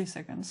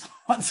milliseconds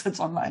once it's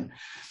online.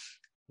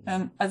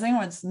 And I think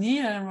what's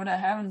needed and what I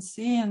haven't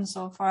seen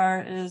so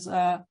far is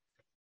to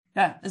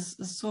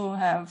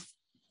have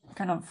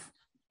kind of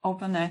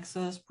open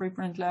access,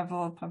 preprint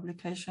level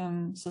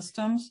publication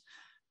systems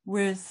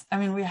with,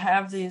 we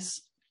have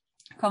these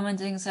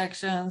commenting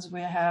sections,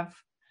 we have,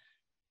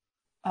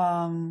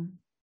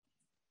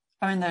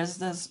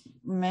 there's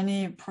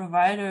many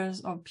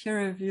providers of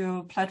peer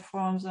review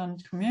platforms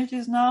and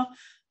communities now.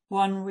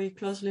 One we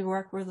closely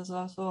work with is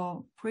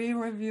also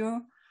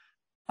pre-review.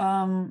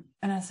 And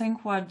I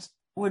think what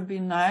would be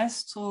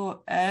nice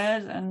to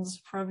add, and it's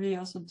probably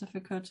also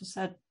difficult to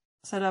set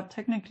up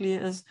technically,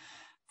 is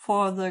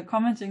for the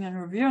commenting and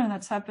reviewing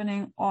that's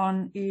happening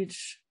on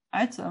each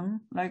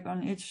item, like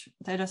on each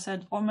data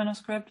set or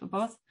manuscript or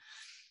both,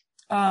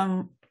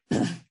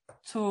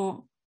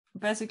 to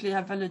basically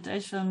have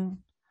validation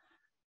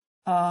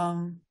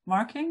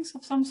markings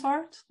of some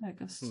sort,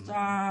 like a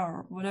star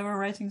or whatever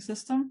rating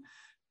system,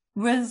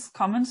 with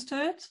comments to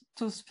it,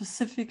 to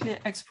specifically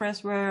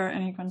express where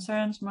any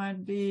concerns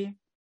might be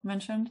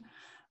mentioned,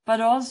 but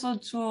also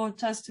to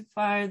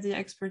testify the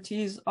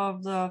expertise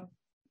of the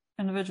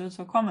individuals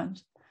who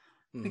comment.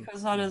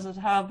 Because how does it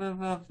help if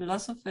a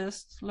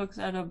philosophist looks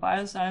at a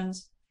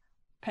bioscience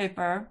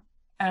paper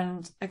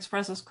and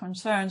expresses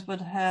concerns but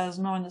has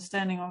no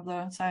understanding of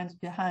the science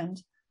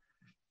behind?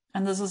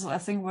 And this is, I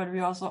think, what we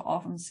also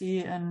often see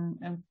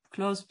in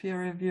close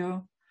peer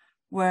review,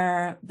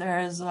 where there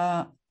is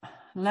a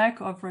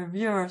lack of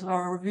reviewers,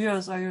 or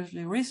reviewers are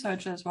usually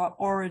researchers who are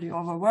already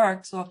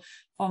overworked. So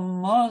for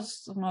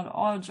most, if not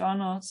all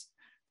journals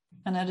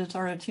and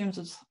editorial teams,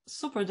 it's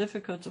super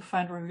difficult to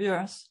find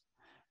reviewers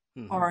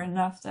or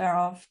enough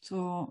thereof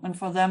and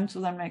for them to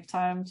then make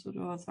time to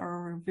do a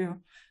thorough review.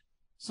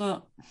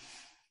 So,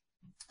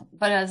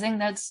 but I think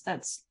that's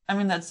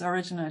the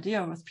original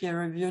idea with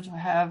peer review, to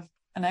have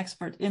an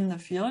expert in the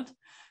field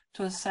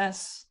to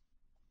assess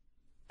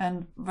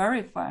and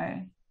verify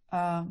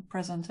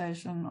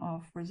presentation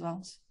of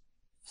results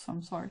of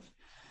some sort.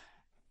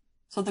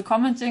 So the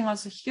commenting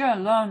also here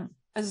alone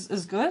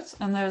is good,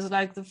 and there's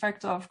like the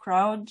factor of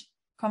crowd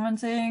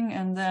commenting,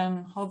 and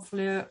then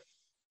hopefully,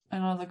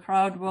 the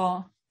crowd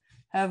will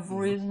have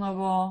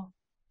reasonable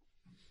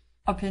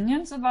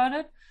opinions about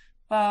it.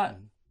 But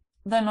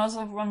then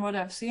also from what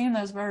I've seen,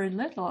 there's very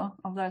little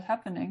of that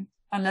happening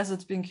unless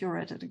it's being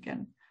curated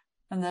again.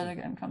 And that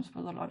again comes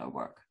with a lot of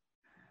work.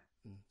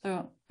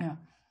 So, yeah.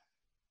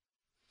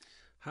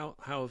 How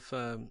have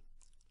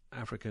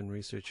African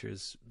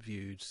researchers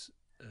viewed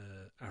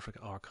Africa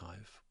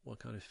Archive? What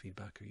kind of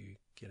feedback are you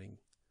getting?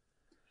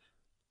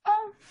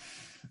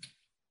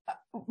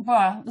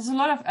 Well, there's a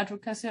lot of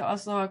advocacy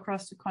also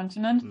across the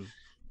continent.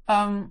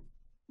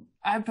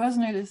 I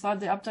personally thought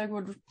the uptake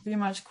would be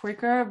much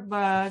quicker,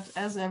 but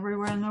as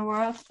everywhere in the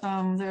world,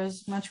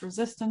 there's much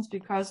resistance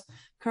because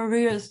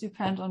careers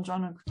depend on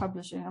journal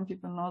publishing, and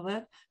people know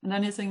that. And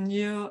anything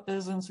new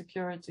is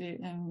insecurity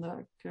in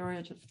the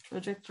career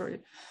trajectory.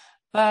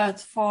 But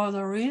for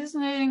the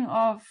reasoning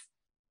of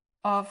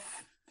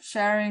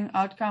sharing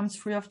outcomes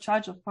free of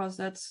charge, of course,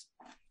 that's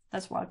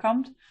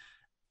welcomed.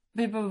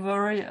 People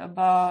worry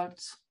about,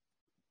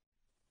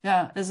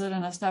 is it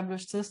an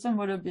established system?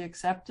 Would it be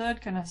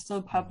accepted? Can I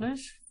still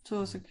publish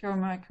to secure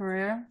my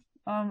career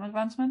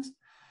advancements?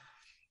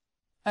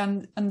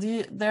 And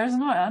there's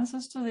no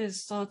answers to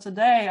these. So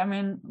today,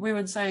 we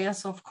would say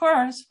yes, of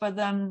course, but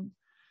then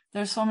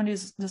there's so many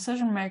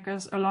decision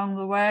makers along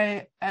the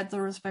way at the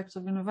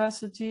respective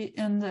university,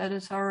 in the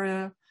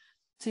editorial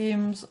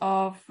teams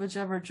of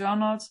whichever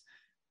journals,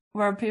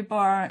 where people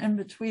are in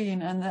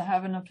between and they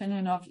have an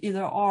opinion of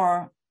either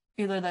or.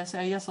 Either they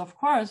say, yes, of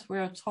course, we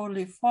are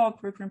totally for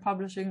preprint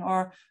publishing,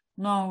 or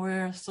no,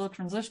 we're still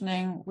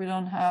transitioning. We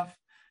don't have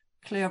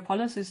clear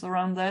policies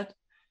around that.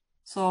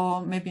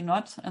 So maybe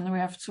not. And we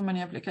have too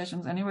many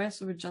applications anyway.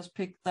 So we just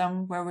pick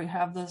them where we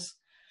have this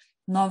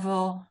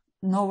novel,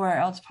 nowhere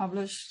else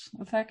published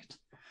effect.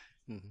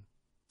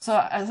 So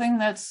I think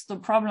that's the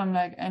problem,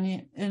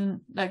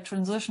 in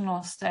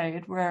transitional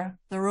state where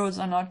the rules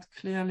are not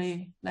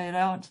clearly laid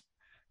out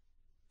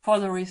for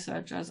the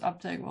researchers,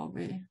 uptake will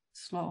be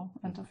slow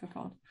and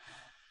difficult.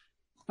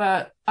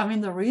 But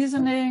the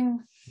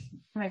reasoning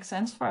makes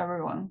sense for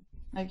everyone.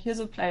 Here's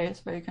a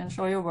place where you can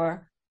show your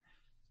work.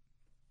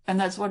 And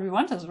that's what we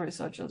want as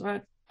researchers,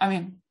 right?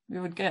 We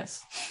would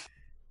guess.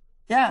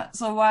 Yeah,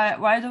 so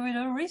why do we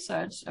do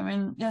research?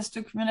 Yes,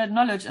 to accumulate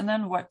knowledge, and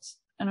then what?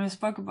 And we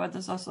spoke about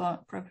this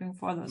also prepping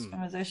for this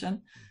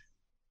conversation.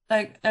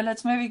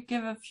 Let's maybe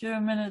give a few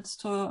minutes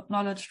to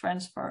knowledge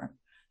transfer.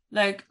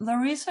 The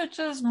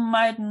researchers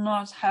might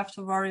not have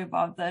to worry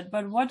about that,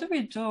 but what do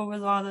we do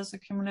with all this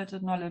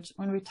accumulated knowledge?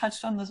 We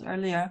touched on this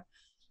earlier.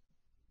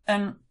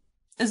 And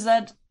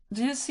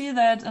do you see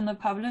that in the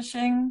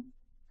publishing?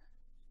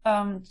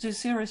 Do you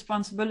see a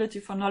responsibility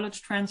for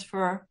knowledge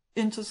transfer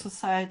into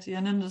society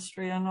and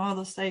industry and all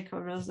the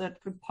stakeholders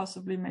that could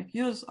possibly make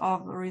use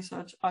of the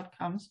research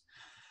outcomes?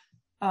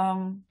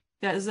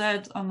 Is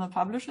that on the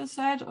publisher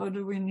side, or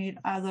do we need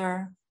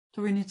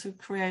to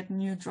create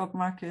new job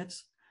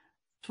markets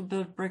to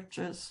build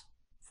bridges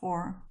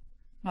for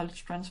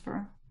knowledge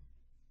transfer?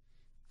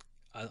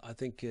 I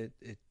think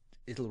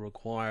it'll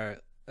require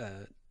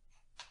a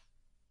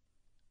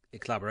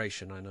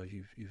collaboration. I know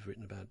you've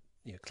written about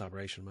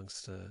collaboration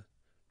amongst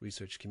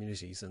research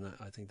communities, and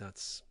I think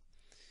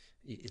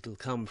it'll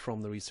come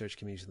from the research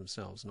community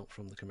themselves, not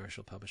from the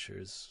commercial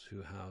publishers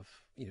who have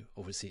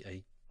obviously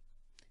a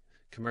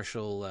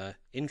commercial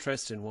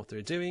interest in what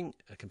they're doing,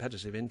 a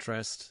competitive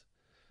interest.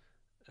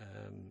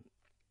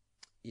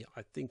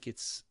 I think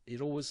it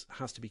always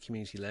has to be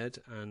community led,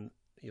 and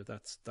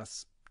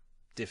that's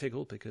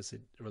difficult because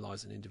it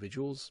relies on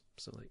individuals,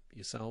 so like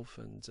yourself,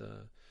 and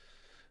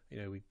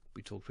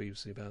we talked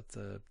previously about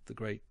the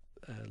great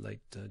late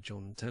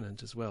John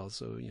Tennant as well.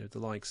 So the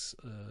likes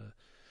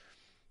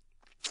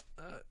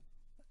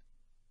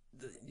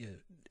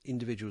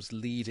individuals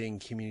leading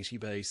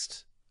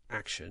community-based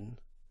action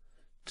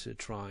to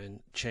try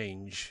and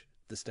change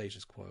the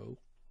status quo,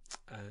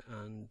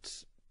 and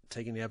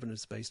taking the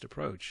evidence-based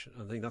approach.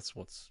 I think that's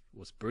what's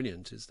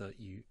brilliant, is that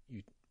you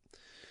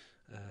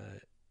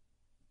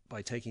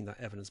by taking that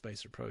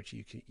evidence-based approach,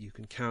 you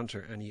can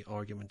counter any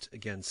argument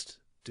against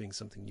doing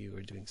something new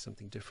or doing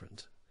something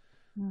different.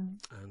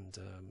 And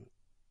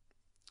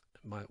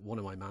one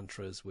of my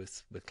mantras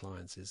with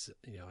clients is,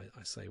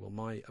 I say, well,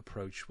 my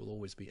approach will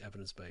always be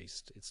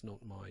evidence-based. It's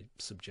not my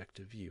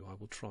subjective view. I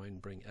will try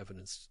and bring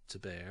evidence to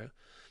bear.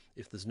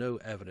 If there's no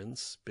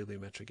evidence,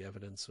 bibliometric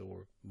evidence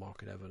or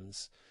market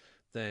evidence,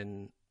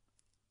 then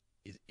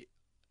it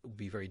will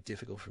be very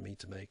difficult for me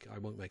to I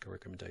won't make a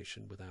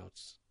recommendation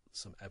without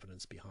some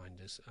evidence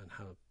behind it and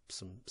have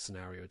some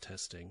scenario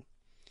testing.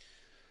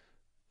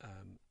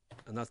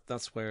 And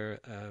that's where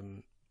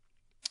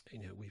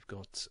we've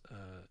got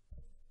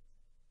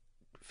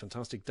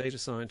fantastic data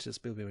scientists,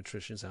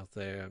 bibliometricians out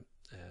there,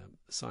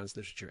 science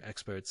literature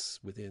experts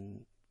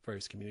within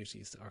various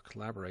communities that are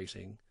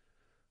collaborating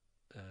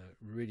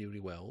really, really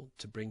well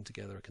to bring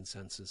together a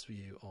consensus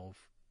view of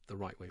the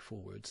right way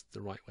forward,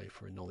 the right way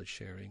for knowledge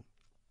sharing,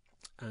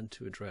 and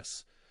to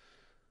address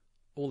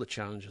all the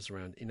challenges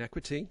around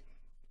inequity,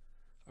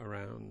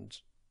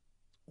 around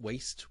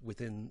waste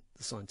within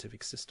the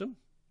scientific system,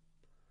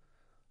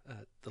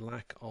 the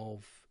lack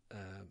of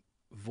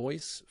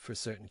voice for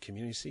certain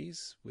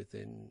communities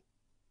within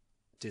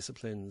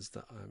disciplines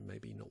that are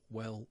maybe not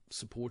well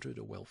supported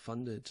or well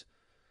funded.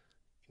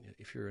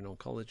 If you're an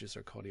oncologist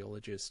or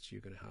cardiologist,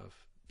 you're going to have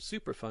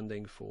super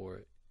funding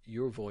for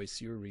your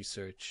voice, your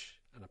research,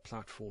 and a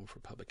platform for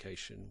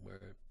publication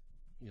where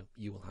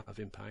you will have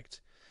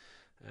impact.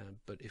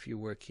 But if you're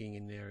working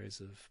in areas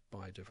of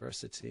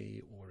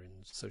biodiversity or in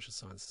social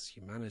sciences,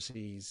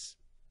 humanities,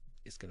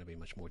 it's going to be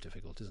much more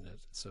difficult, isn't it?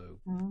 So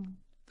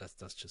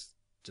that's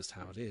just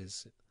how it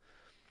is.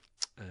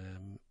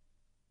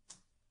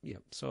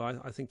 So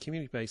I think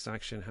community-based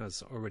action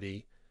has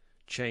already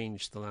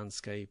changed the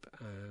landscape,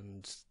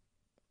 and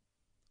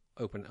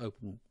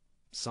open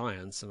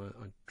science, and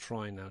I'm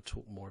trying now to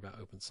talk more about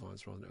open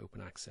science rather than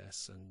open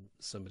access. And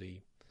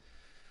somebody,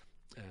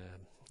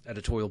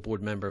 editorial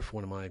board member for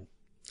one of my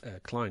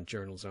client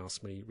journals,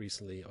 asked me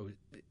recently,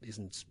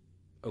 isn't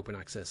open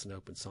access and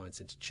open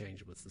science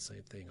interchangeable? It's the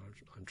same thing.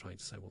 I'm trying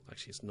to say, well,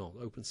 actually it's not.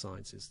 Open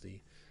science is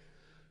the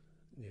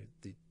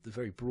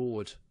very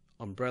broad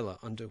umbrella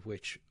under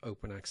which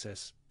open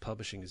access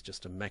publishing is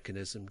just a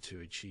mechanism to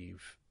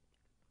achieve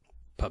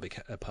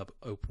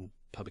open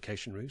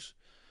publication route.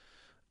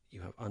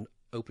 You have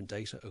open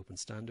data, open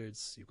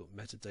standards, you've got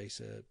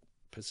metadata,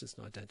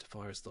 persistent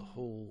identifiers, the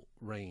whole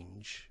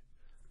range.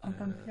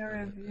 Open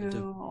peer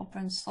review,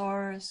 open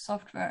source,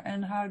 software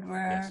and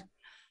hardware.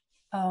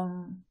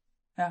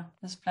 Yes.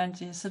 There's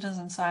plenty.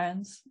 Citizen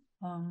science,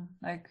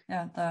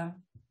 the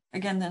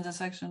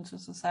intersection to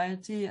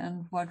society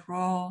and what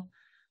role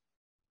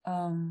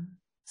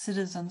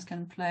citizens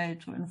can play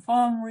to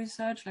inform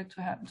research,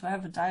 to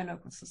have a dialogue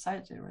with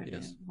society, really.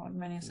 Yes. What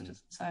many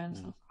citizen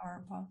science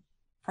are about,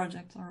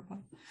 projects are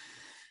about.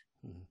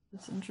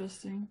 It's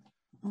interesting.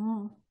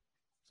 So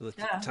the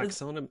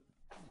taxonomy.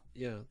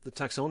 The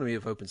taxonomy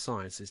of open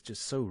science is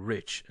just so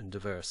rich and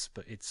diverse,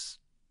 but it's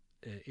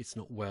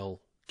not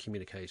well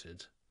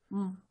communicated.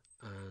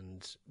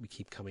 And we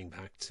keep coming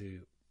back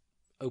to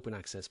open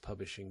access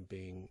publishing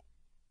being,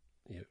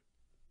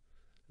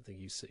 I think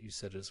you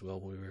said it as well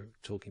when we were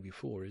talking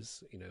before,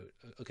 is,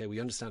 okay, we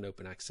understand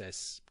open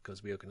access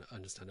because we are going to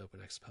understand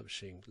open access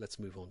publishing. Let's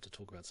move on to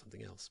talk about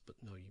something else. But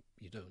no,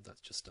 you don't.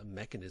 That's just a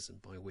mechanism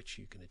by which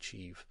you can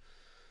achieve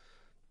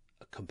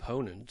a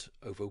component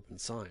of open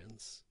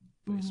science,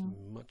 but it's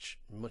much,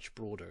 much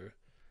broader.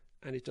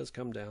 And it does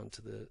come down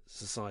to the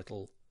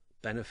societal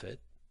benefit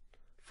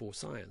for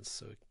science.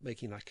 So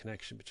making that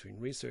connection between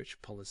research,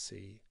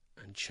 policy,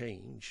 and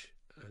change,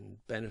 and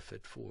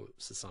benefit for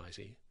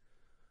society,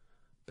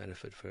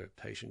 benefit for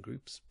patient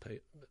groups,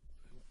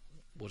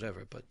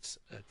 whatever, but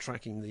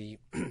tracking the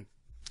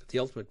the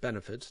ultimate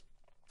benefit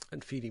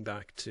and feeding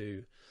back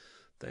to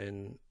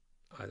then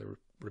either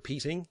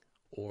repeating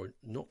or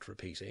not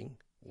repeating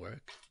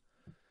work.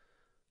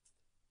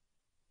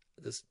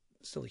 There's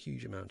still a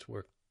huge amount of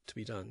work to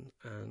be done,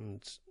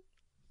 and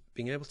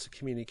being able to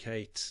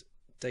communicate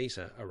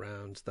data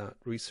around that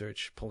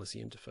research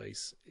policy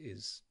interface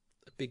is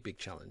a big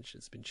challenge.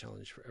 It's been a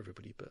challenge for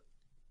everybody, but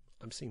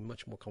I'm seeing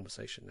much more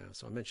conversation now.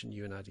 So I mentioned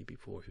you and Adi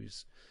before,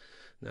 who's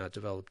now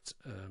developed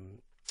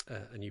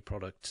a new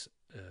product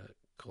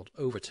called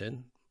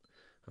Overton.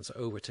 And so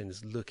Overton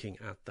is looking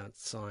at that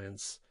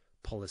science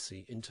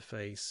policy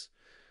interface,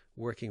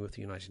 working with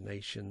the United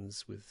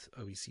Nations, with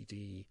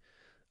OECD,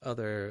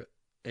 other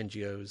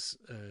NGOs,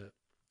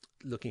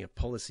 looking at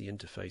policy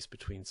interface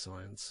between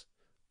science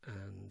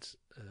and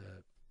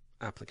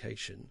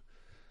application.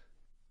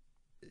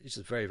 It's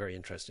just very, very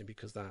interesting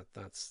because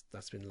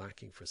that's been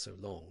lacking for so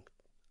long.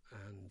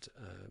 And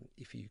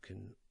if you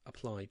can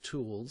apply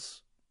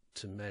tools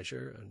to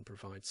measure and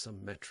provide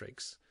some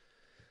metrics,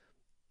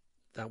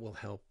 that will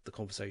help the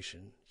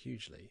conversation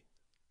hugely.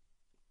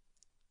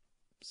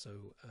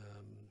 So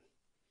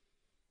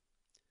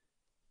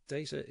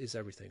data is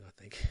everything, I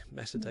think.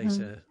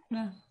 Metadata,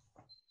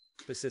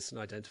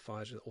 persistent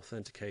identifiers,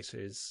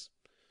 authenticators,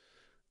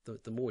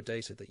 the more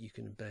data that you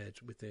can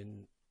embed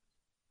within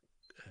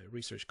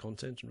research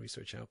content and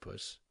research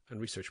output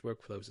and research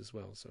workflows as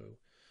well. So,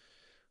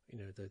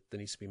 there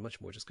needs to be much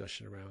more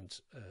discussion around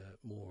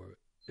more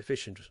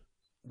efficient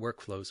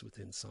workflows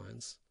within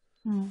science,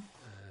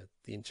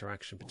 the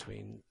interaction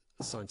between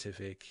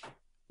scientific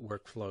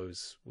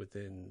workflows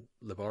within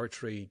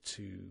laboratory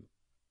to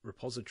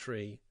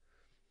repository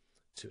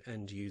to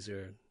end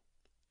user.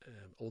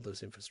 All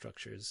those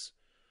infrastructures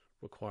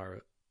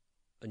require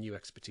a new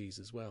expertise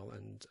as well,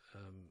 and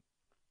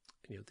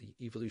the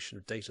evolution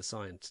of data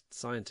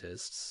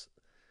scientists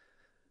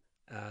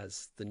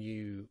as the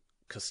new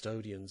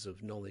custodians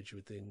of knowledge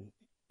within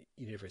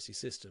university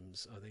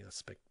systems. I think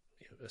that's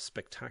a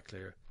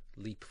spectacular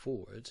leap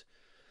forward,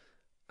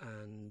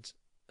 and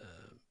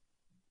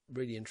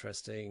really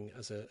interesting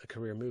as a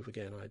career move.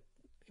 Again, I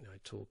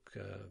talk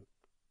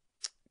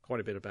quite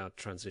a bit about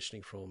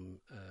transitioning from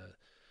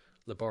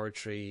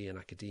laboratory and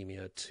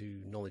academia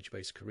to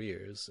knowledge-based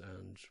careers,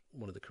 and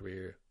one of the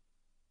career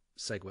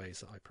segues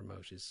that I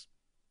promote is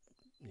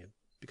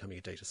becoming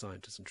a data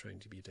scientist and training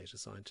to be a data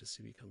scientist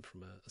who come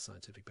from a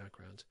scientific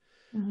background,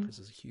 because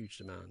there's a huge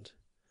demand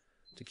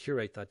to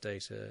curate that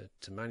data,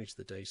 to manage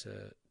the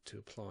data, to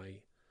apply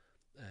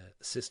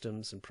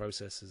systems and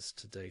processes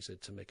to data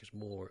to make it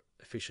more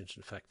efficient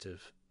and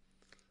effective.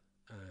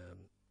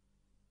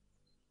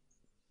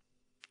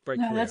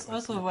 That's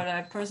also what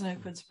I personally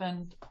could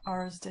spend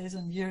hours, days,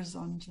 and years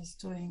on, just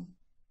doing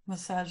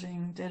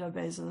massaging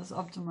databases,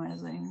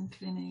 optimizing,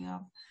 cleaning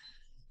up.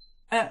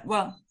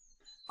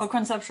 Or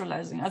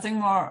conceptualizing. I think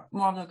more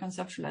of the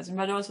conceptualizing,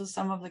 but also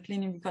some of the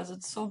cleaning, because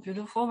it's so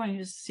beautiful when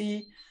you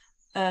see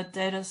a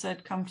data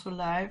set come to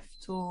life,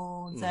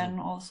 to then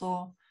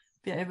also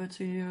be able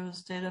to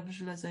use data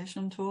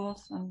visualization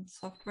tools and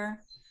software.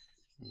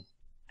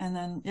 And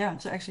then,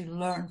 to actually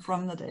learn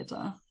from the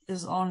data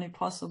is only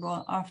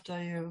possible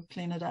after you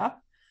clean it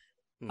up.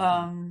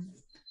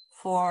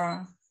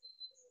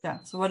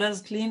 So what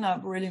does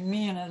cleanup really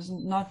mean is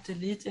not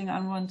deleting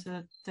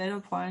unwanted data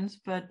points,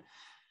 but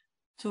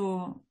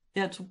to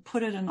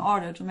put it in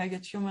order, to make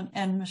it human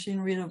and machine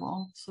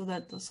readable so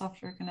that the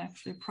software can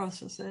actually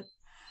process it.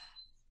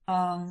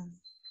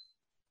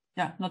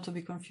 Not to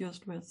be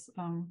confused with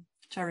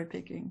cherry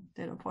picking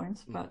data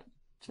points, but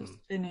just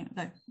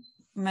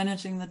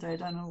managing the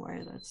data in a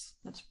way that's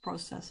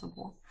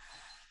processable.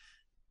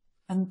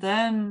 And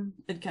then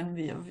it can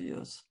be of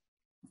use.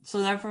 So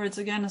therefore, it's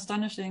again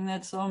astonishing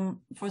that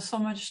for so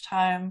much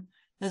time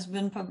there's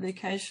been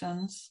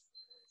publications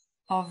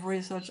of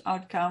research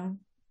outcome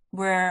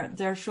where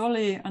there are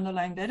surely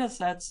underlying data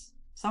sets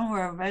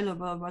somewhere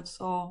available,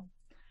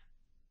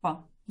 but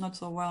not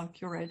so well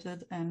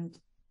curated and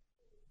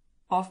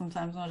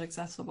oftentimes not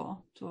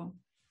accessible to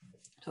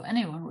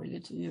anyone really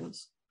to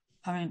use.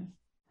 I mean,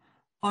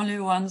 only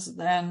ones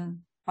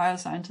then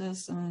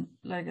bioscientists, and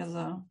as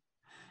I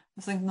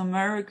think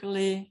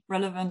numerically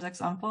relevant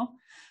example,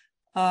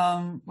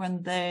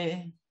 when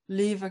they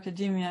leave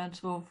academia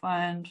to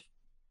find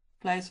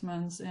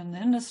placements in the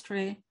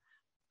industry,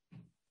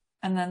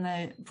 and then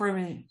they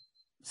probably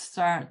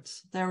start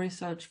their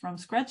research from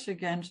scratch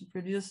again to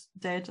produce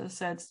data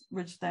sets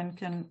which then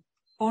can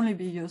only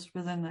be used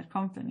within that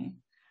company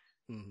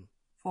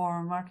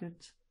for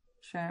market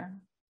share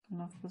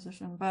kind of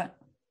position. But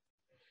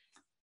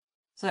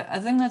so I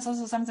think that's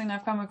also something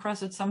I've come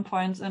across at some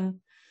point. And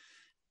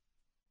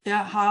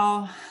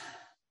how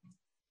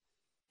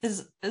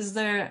is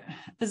there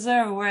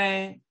a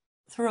way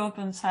through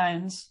open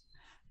science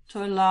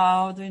to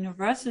allow the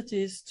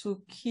universities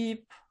to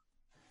keep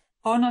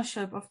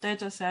ownership of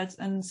data sets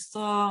and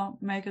still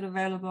make it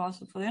available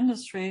also for the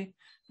industry,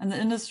 and the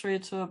industry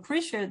to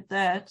appreciate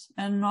that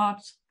and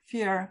not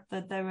fear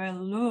that they will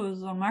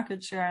lose on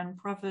market share and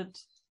profit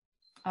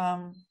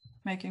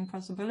making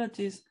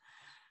possibilities,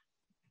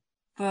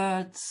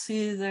 but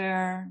see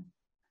their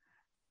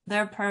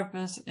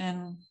purpose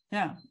in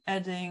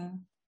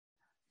adding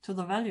to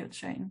the value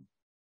chain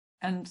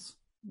and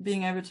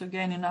being able to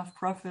gain enough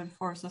profit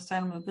for a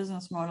sustainable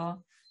business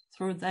model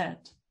through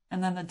that.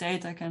 And then the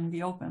data can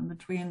be open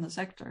between the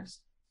sectors.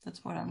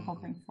 That's what I'm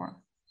hoping for.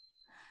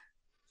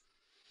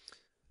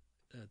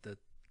 The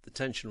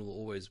tension will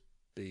always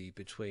be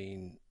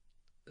between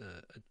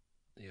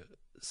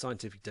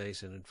scientific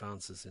data and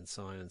advances in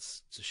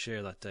science, to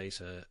share that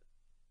data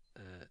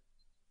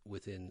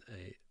within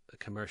a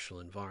commercial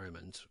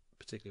environment,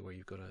 particularly where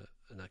you've got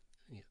an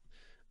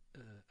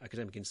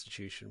academic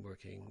institution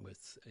working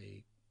with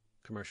a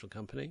commercial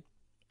company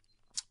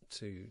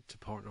to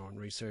partner on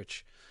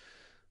research.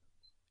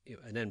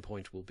 An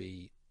endpoint will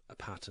be a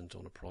patent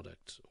on a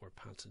product, or a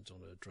patent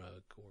on a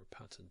drug, or a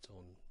patent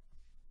on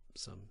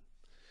some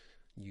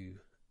new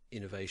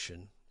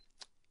innovation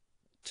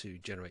to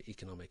generate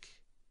economic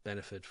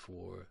benefit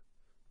for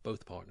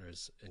both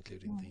partners,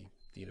 including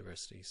the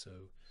university. So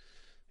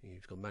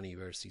you've got many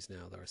universities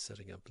now that are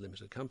setting up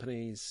limited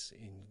companies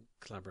in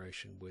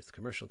collaboration with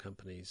commercial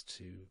companies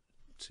to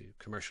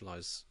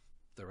commercialize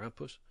their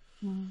output.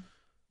 In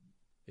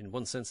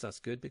one sense, that's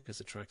good because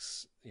it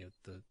attracts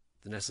the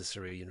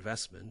necessary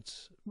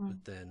investment,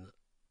 but then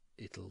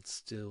it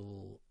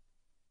still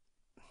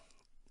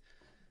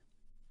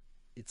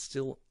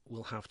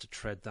will have to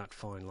tread that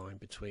fine line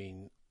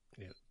between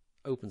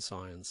open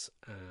science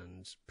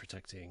and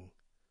protecting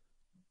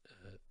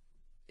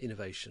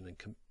innovation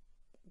and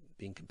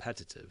being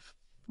competitive,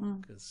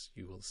 because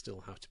you will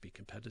still have to be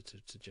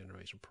competitive to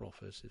generate a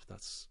profit. If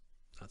that's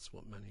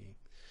what many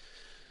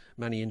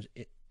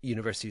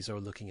universities are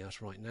looking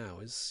at right now,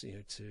 is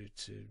to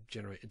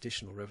generate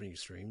additional revenue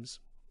streams,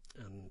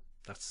 and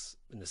that's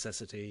a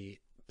necessity.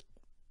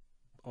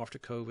 After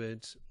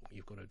COVID,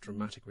 you've got a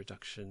dramatic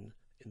reduction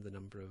in the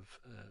number of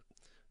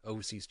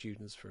overseas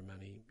students for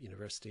many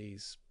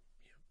universities.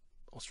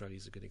 Australia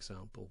is a good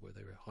example where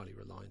they were highly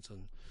reliant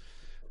on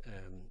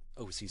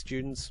overseas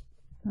students.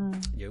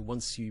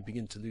 Once you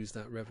begin to lose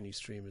that revenue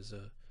stream as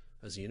a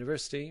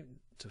university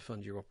to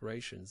fund your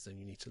operations, then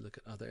you need to look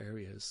at other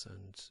areas.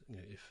 And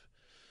if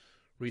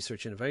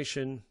research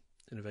innovation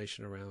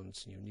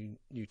around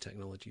new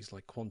technologies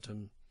like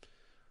quantum.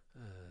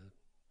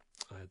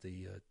 I had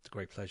the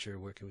great pleasure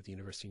working with the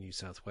University of New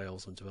South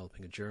Wales on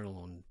developing a journal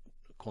on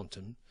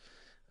quantum,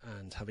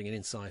 and having an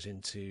insight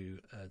into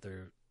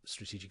their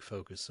strategic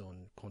focus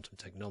on quantum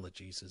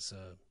technologies as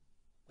a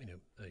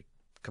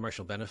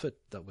commercial benefit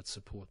that would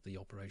support the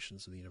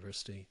operations of the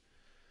university.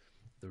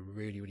 They're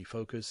really, really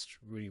focused,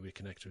 really, really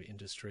connected with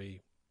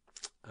industry,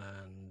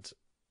 and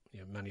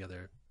many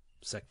other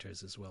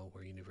sectors as well,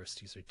 where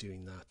universities are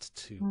doing that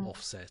to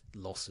offset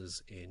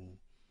losses in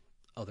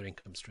other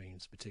income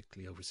streams,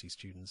 particularly overseas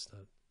students,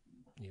 that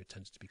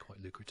tends to be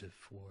quite lucrative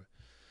for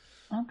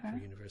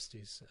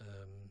universities.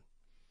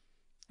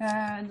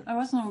 I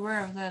wasn't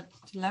aware of that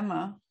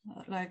dilemma,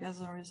 like as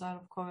a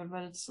result of COVID,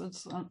 but it's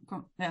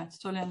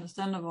totally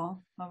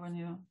understandable when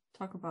you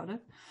talk about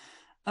it.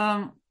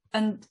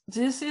 And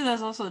do you see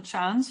there's also a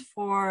chance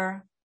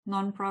for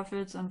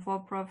non-profits and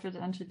for-profit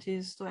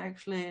entities to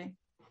actually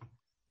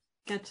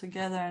get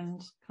together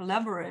and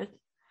collaborate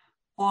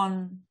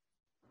on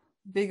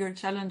bigger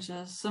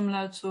challenges,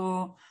 similar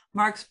to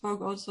Mark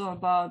spoke also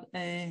about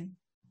a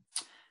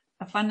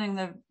funding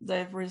that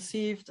they've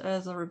received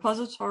as a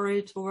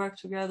repository to work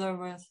together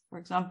with, for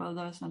example,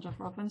 the Center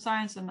for Open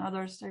Science and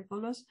other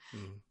stakeholders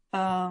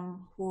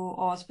who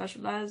all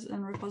specialize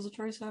in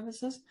repository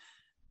services.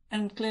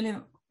 And clearly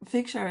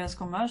Figshare is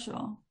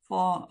commercial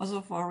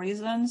for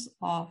reasons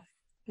of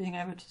being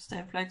able to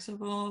stay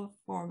flexible,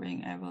 for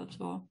being able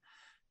to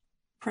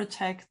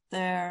protect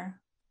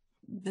their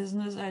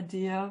business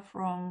idea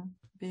from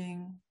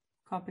being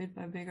copied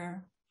by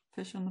bigger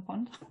fish in the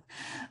pond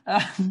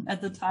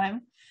at the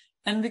time,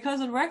 and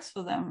because it works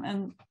for them.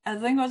 And I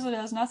think also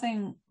there's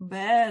nothing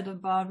bad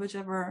about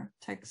whichever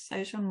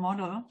taxation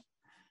model,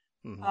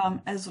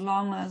 as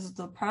long as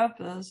the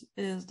purpose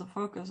is the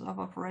focus of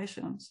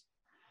operations.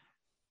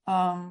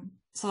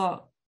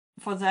 So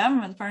for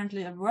them,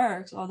 apparently it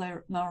works, or they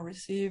now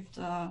received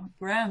a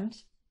grant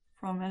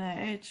from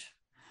NIH,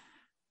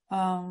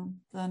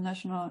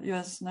 the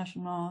U.S.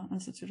 National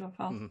Institute of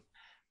Health,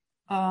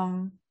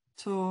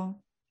 to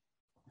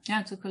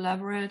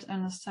collaborate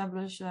and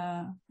establish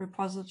a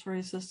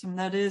repository system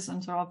that is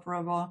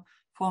interoperable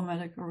for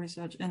medical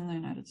research in the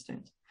United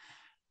States,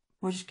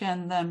 which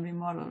can then be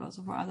modeled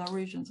also for other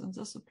regions and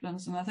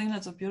disciplines. And I think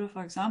that's a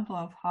beautiful example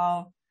of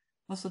how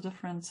also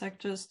different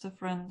sectors,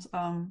 different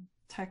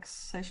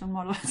taxation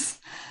models,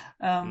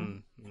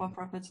 for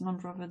profits,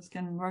 non-profits,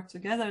 can work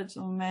together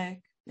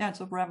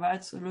to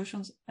provide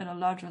solutions at a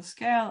larger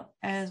scale,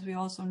 as we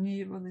also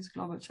need with these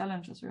global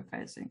challenges we're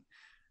facing.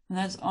 And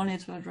that's only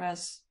to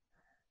address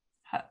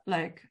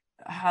like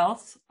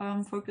health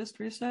focused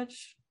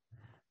research,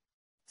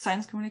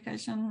 science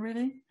communication,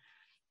 really.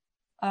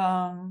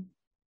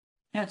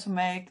 To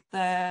make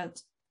that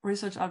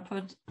research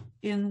output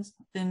in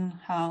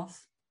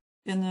health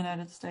in the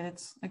United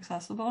States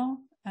accessible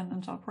and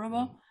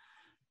interoperable.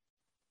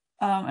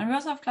 And we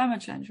also have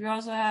climate change. We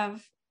also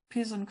have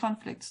peace and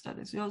conflict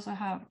studies. We also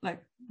have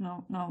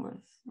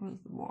with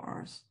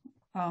wars,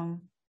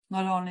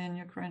 not only in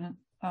Ukraine,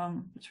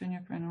 between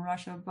Ukraine and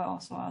Russia, but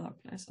also other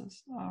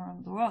places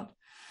around the world.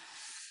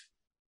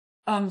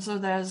 So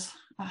there's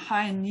a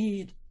high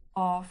need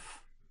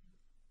of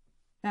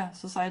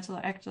societal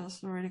actors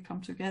to really come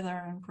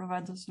together and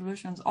provide the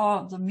solutions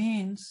or the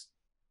means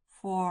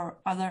for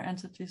other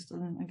entities to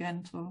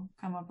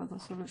come up with the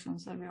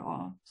solutions that we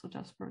all so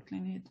desperately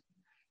need.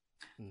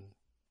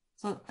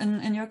 So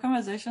in your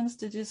conversations,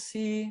 did you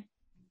see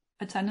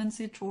a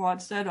tendency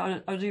towards that,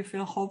 or do you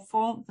feel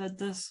hopeful that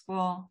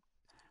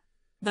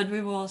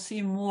we will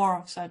see more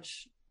of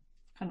such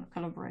kind of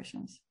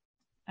collaborations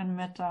and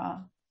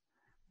meta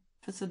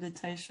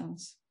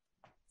facilitations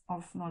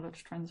of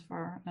knowledge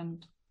transfer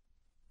and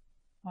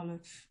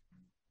knowledge,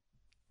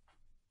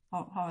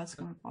 how I was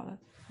going to call it,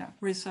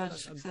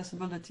 research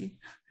accessibility?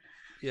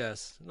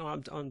 Yes, no,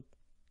 I'm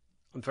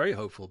very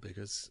hopeful,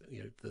 because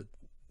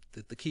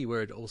the key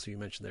word also you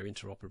mentioned there,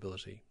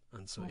 interoperability,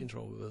 and so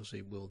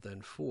interoperability will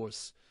then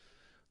force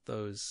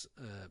those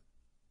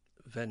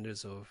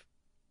vendors of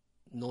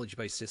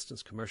knowledge-based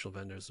systems, commercial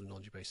vendors of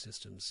knowledge-based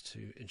systems,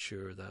 to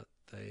ensure that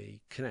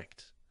they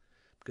connect,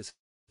 because if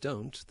they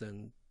don't,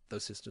 then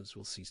those systems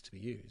will cease to be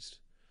used.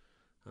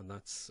 And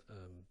that's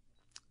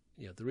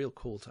the real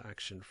call to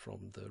action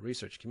from the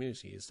research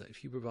community, is that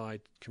if you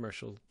provide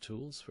commercial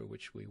tools for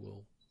which we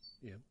will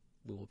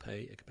we will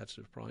pay a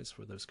competitive price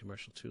for those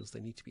commercial tools. They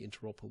need to be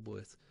interoperable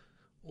with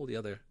all the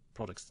other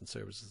products and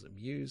services that we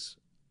use.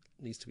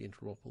 It needs to be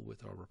interoperable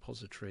with our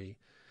repository,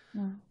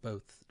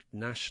 both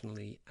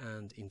nationally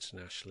and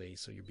internationally.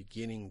 So you're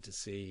beginning to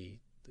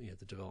see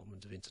the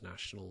development of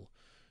international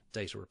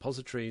data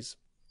repositories.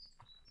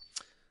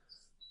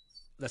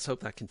 Let's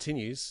hope that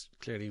continues.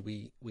 Clearly,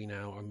 we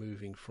now are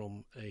moving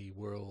from a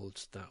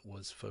world that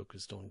was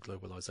focused on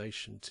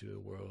globalization to a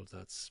world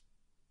that's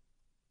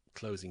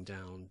closing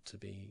down to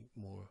be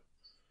more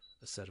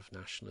a set of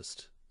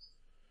nationalist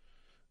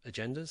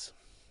agendas.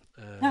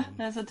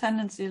 There's a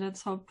tendency.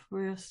 Let's hope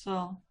we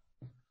still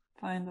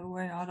find a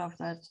way out of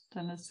that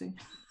tendency.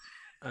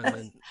 And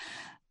then,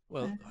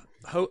 well,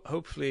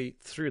 hopefully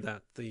through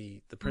that,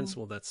 the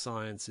principle that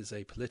science is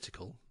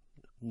apolitical,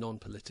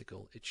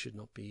 non-political, it should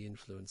not be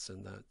influenced,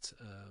 and that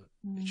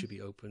it should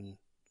be open,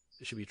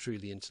 it should be a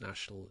truly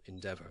international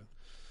endeavor.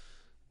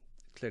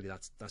 Clearly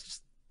that's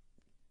just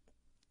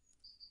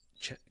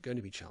going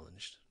to be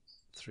challenged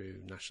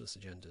through nationalist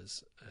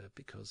agendas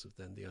because of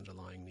then the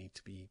underlying need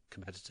to be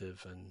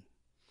competitive, and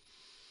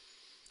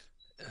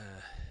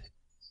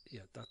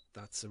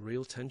that's a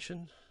real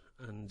tension,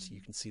 and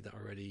you can see that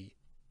already,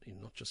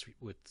 not just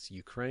with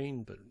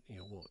Ukraine, but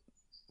what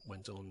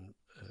went on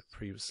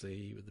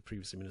previously with the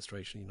previous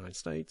administration in the United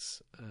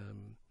States.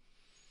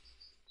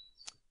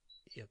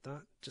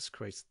 That just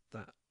creates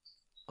that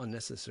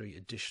unnecessary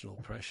additional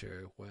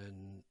pressure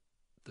when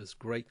there's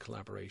great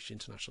collaboration,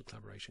 international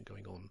collaboration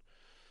going on,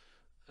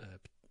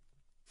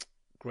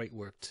 great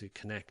work to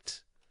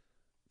connect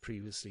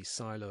previously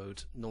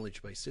siloed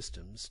knowledge-based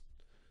systems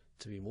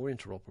to be more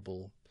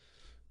interoperable,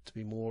 to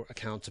be more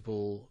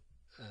accountable,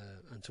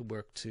 and to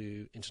work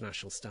to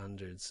international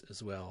standards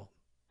as well.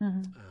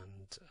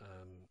 And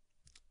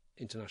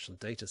international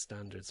data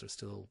standards are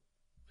still,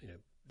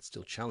 it's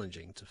still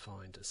challenging to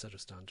find a set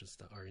of standards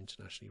that are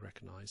internationally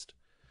recognized.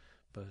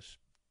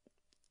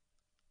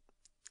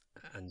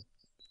 And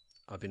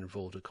I've been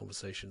involved in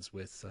conversations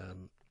with,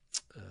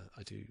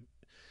 I do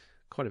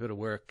quite a bit of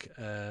work,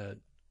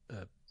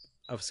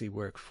 obviously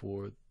work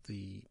for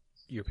the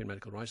European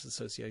Medical Writers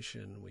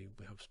Association. We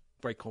have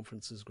great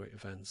conferences, great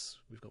events.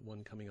 We've got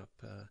one coming up,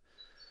 a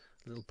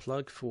little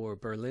plug for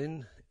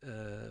Berlin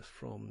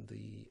from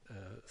the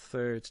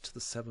 3rd to the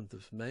 7th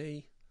of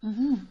May.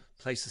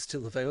 Place is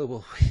still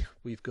available.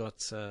 We've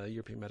got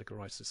European Medical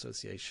Writers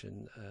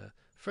Association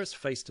first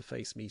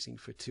face-to-face meeting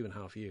for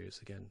 2.5 years.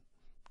 Again,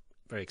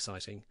 very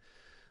exciting.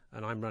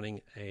 And I'm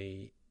running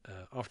a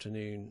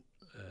afternoon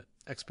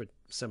expert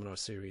seminar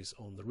series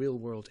on the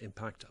real-world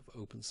impact of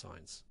open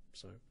science.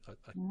 So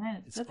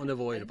it's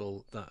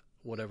unavoidable that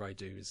whatever I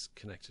do is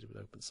connected with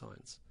open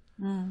science.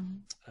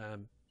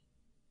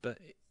 But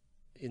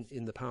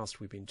in the past,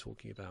 we've been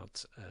talking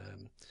about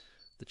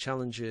the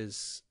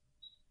challenges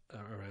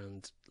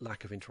around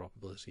lack of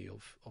interoperability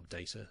of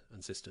data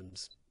and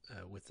systems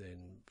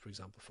within, for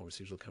example,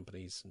 pharmaceutical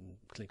companies and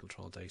clinical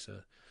trial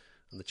data,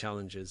 and the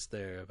challenges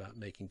there about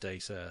making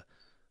data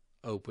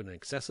open and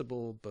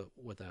accessible, but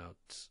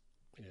without,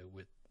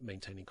 with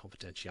maintaining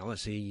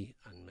confidentiality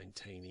and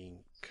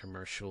maintaining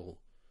commercial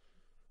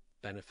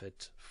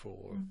benefit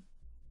for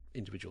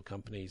individual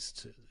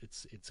companies.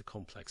 It's a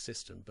complex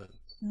system, but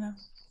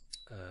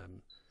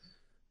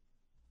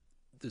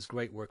there's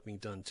great work being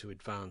done to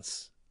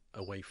advance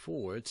a way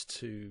forward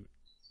to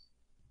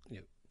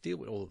deal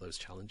with all of those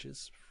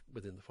challenges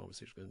within the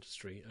pharmaceutical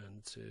industry,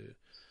 and to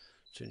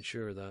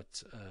ensure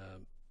that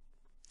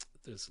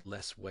there's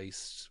less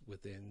waste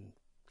within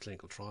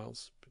clinical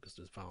trials, because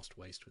there's vast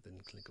waste within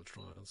clinical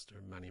trials. There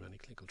are many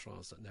clinical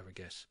trials that never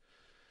get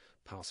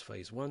past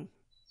phase 1,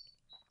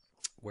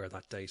 where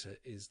that data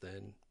is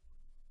then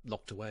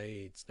locked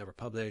away. It's never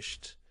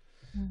published.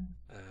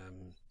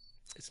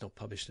 It's not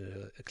published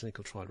in a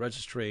clinical trial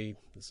registry.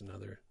 There's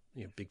another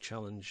big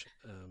challenge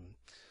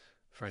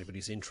for anybody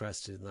who's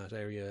interested in that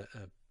area.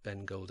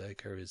 Ben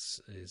Goldacre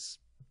is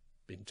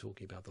been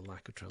talking about the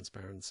lack of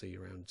transparency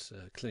around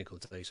clinical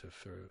data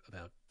for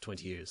about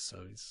 20 years.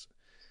 So he's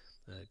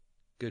a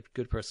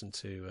good person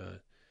to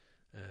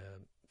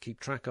keep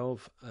track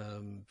of.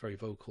 Very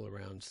vocal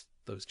around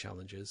those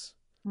challenges.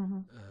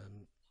 But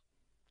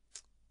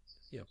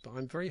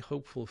I'm very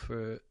hopeful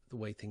for the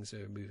way things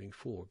are moving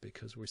forward,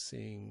 because we're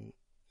seeing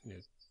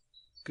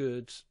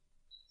good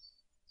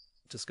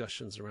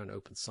discussions around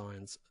open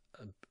science,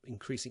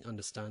 increasing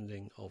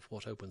understanding of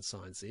what open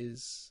science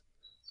is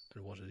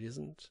and what it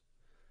isn't,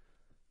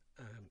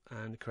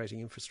 and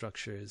creating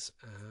infrastructures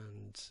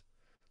and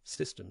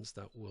systems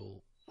that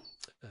will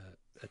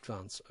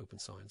advance open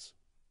science.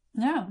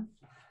 Yeah,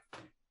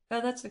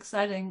 that's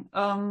exciting.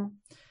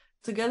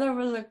 Together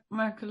with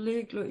my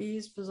colleague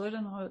Louise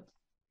Bezuidenhout,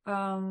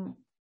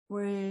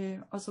 we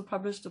also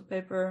published a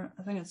paper,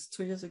 I think it's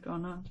 2 years ago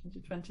now,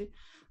 2020,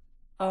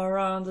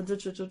 around the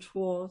digital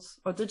tools,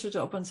 or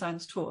digital open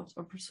science tools,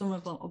 or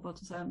presumable open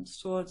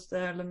science tools,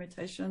 their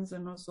limitations,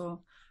 and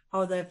also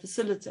how they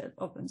facilitate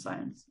open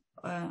science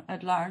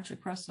at large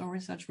across the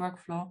research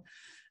workflow.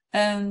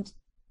 And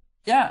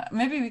yeah,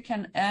 maybe we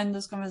can end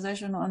this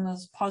conversation on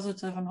this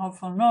positive and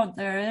hopeful note.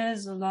 There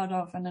is a lot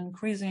of an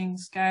increasing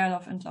scale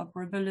of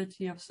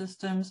interoperability of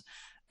systems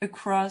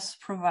across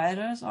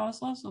providers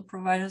also. So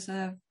providers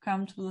have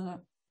come to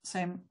the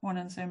same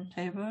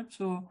table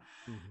to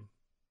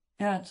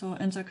to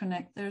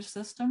interconnect their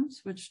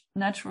systems, which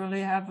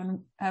naturally have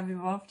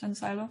evolved in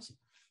silos,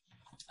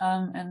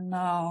 and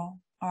now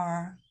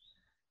are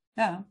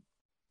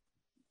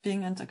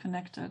being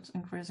interconnected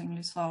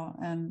increasingly so,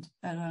 and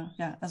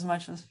as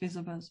much as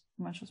feasible, as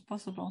much as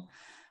possible.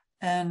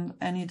 And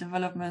any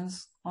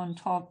developments on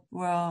top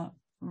will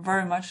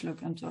very much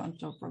look into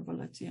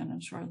interoperability and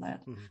ensure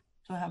that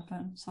to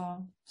happen.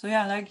 So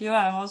yeah, like you,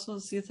 I also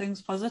see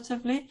things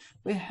positively.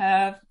 We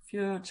have a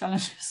few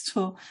challenges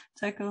to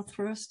tackle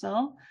through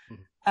still.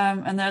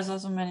 And there's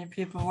also many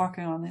people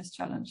working on these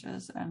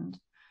challenges, and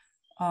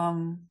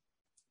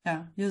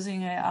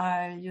using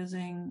AI,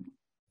 using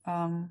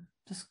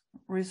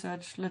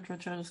research,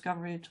 literature,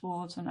 discovery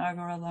tools and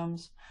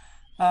algorithms.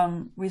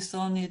 We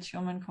still need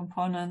human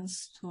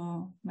components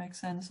to make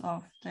sense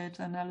of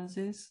data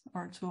analysis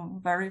or to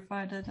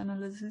verify data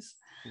analysis.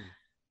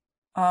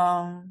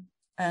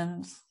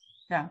 And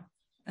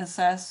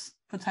assess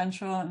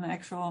potential and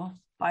actual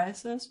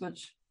biases,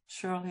 which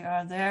surely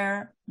are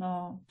there,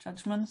 no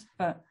judgments.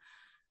 But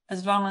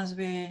as long as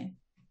we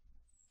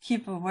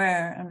keep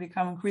aware and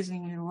become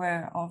increasingly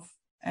aware of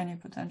any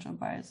potential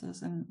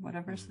biases in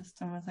whatever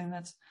system, I think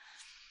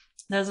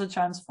there's a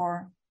chance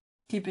for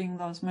keeping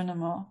those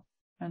minimal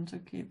and to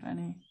keep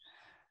any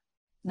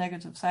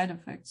negative side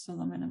effects to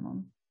the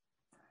minimum,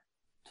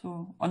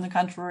 to, on the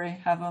contrary,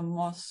 have a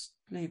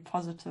mostly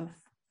positive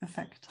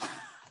effect.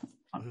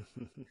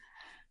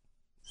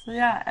 So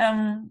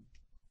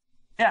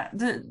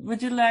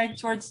would you like,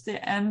 towards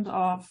the end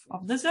of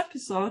this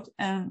episode,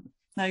 and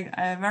like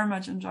I very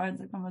much enjoyed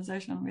the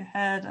conversation we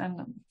had, and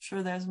I'm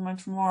sure there's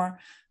much more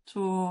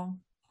to,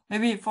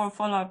 maybe for a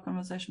follow-up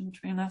conversation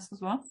between us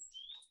as well.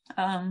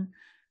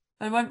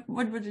 But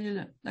what would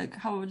you like?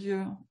 How would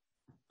you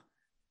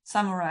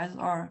summarize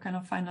or kind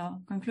of find a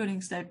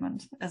concluding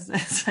statement, as they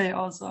say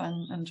also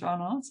in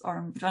journals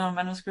or journal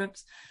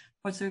manuscripts?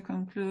 What's your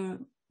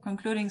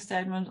concluding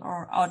statement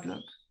or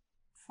outlook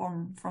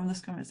from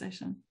this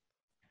conversation?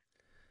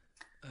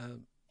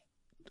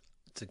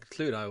 To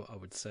conclude, I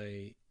would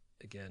say,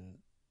 again,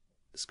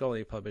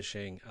 scholarly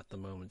publishing at the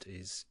moment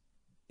is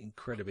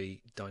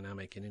incredibly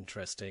dynamic and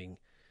interesting.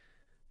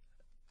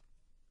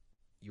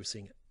 You're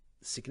seeing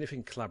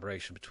significant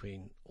collaboration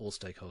between all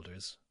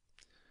stakeholders,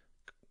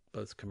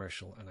 both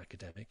commercial and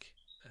academic,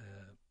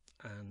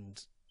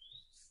 and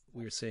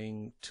we're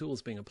seeing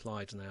tools being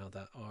applied now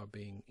that are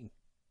being,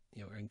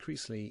 are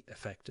increasingly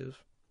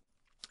effective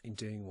in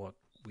doing what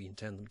we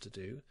intend them to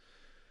do.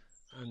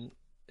 And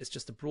it's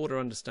just a broader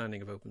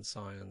understanding of open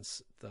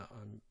science that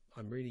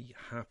I'm really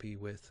happy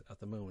with at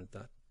the moment,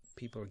 that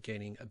people are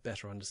gaining a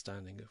better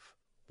understanding of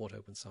what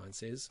open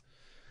science is.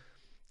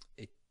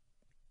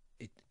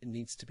 It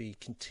needs to be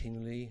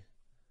continually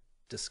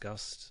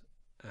discussed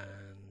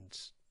and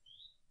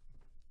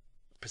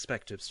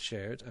perspectives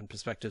shared, and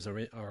perspectives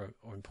are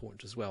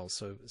important as well.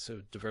 So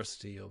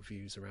diversity of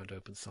views around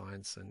open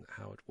science and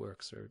how it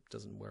works or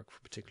doesn't work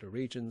for particular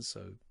regions.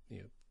 So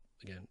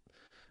again,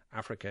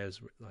 Africa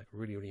is like a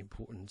really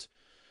important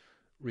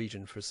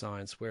region for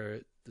science,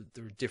 where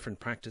there are different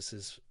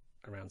practices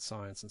around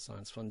science and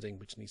science funding,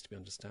 which needs to be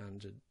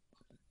understood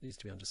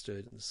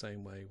in the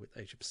same way with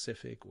Asia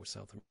Pacific or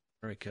South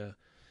America.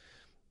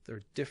 There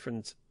are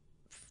different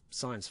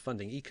science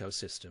funding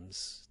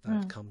ecosystems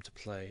that come to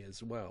play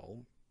as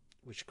well,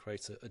 which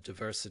creates a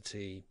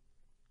diversity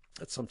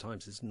that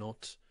sometimes is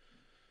not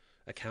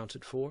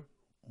accounted for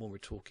when we're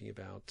talking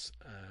about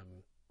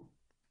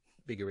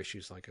bigger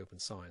issues like open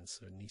science.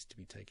 So it needs to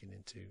be taken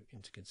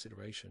into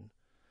consideration.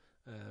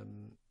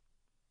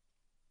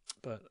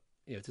 But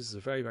this is a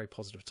very, very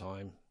positive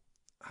time,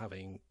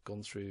 having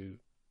gone through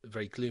a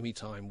very gloomy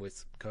time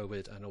with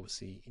COVID and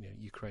obviously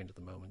Ukraine at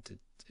the moment.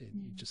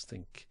 You just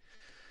think,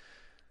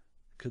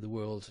 could the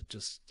world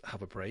just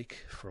have a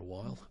break for a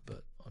while?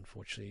 But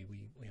unfortunately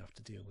we have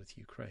to deal with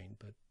Ukraine.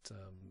 But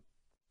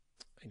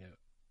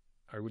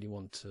I really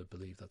want to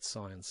believe that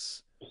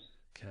science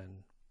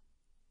can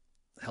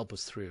help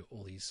us through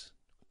all these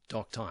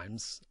dark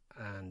times,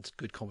 and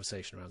good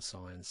conversation around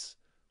science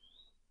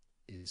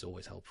is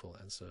always helpful.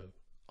 And so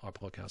our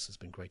podcast has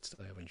been great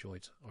today. I've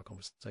enjoyed our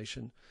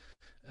conversation.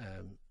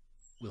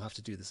 We'll have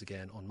to do this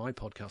again on my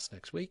podcast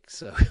next week,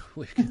 so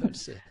we're going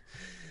to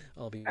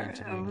I'll be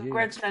interviewing you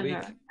next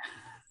week.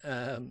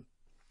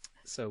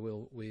 So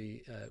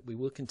we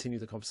will continue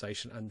the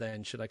conversation, and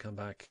then should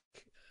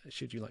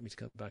you like me to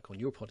come back on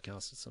your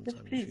podcast at some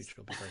time in the future,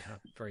 I'll be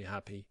very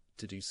happy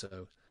to do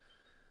so.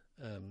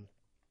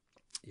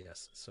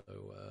 Yes. So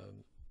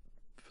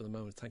for the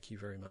moment, thank you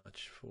very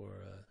much for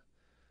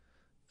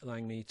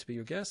allowing me to be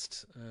your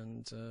guest,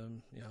 and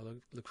I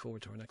look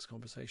forward to our next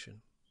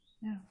conversation.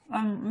 Yeah,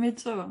 me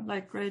too.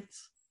 Like great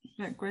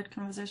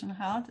conversation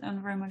held,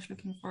 and very much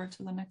looking forward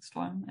to the next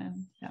one,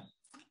 and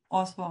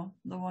also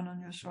the one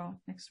on your show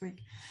next week.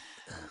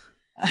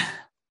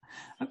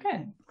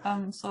 Okay.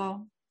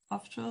 So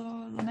off to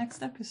the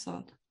next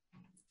episode.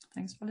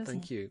 Thanks for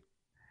listening. Thank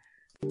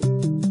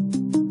you.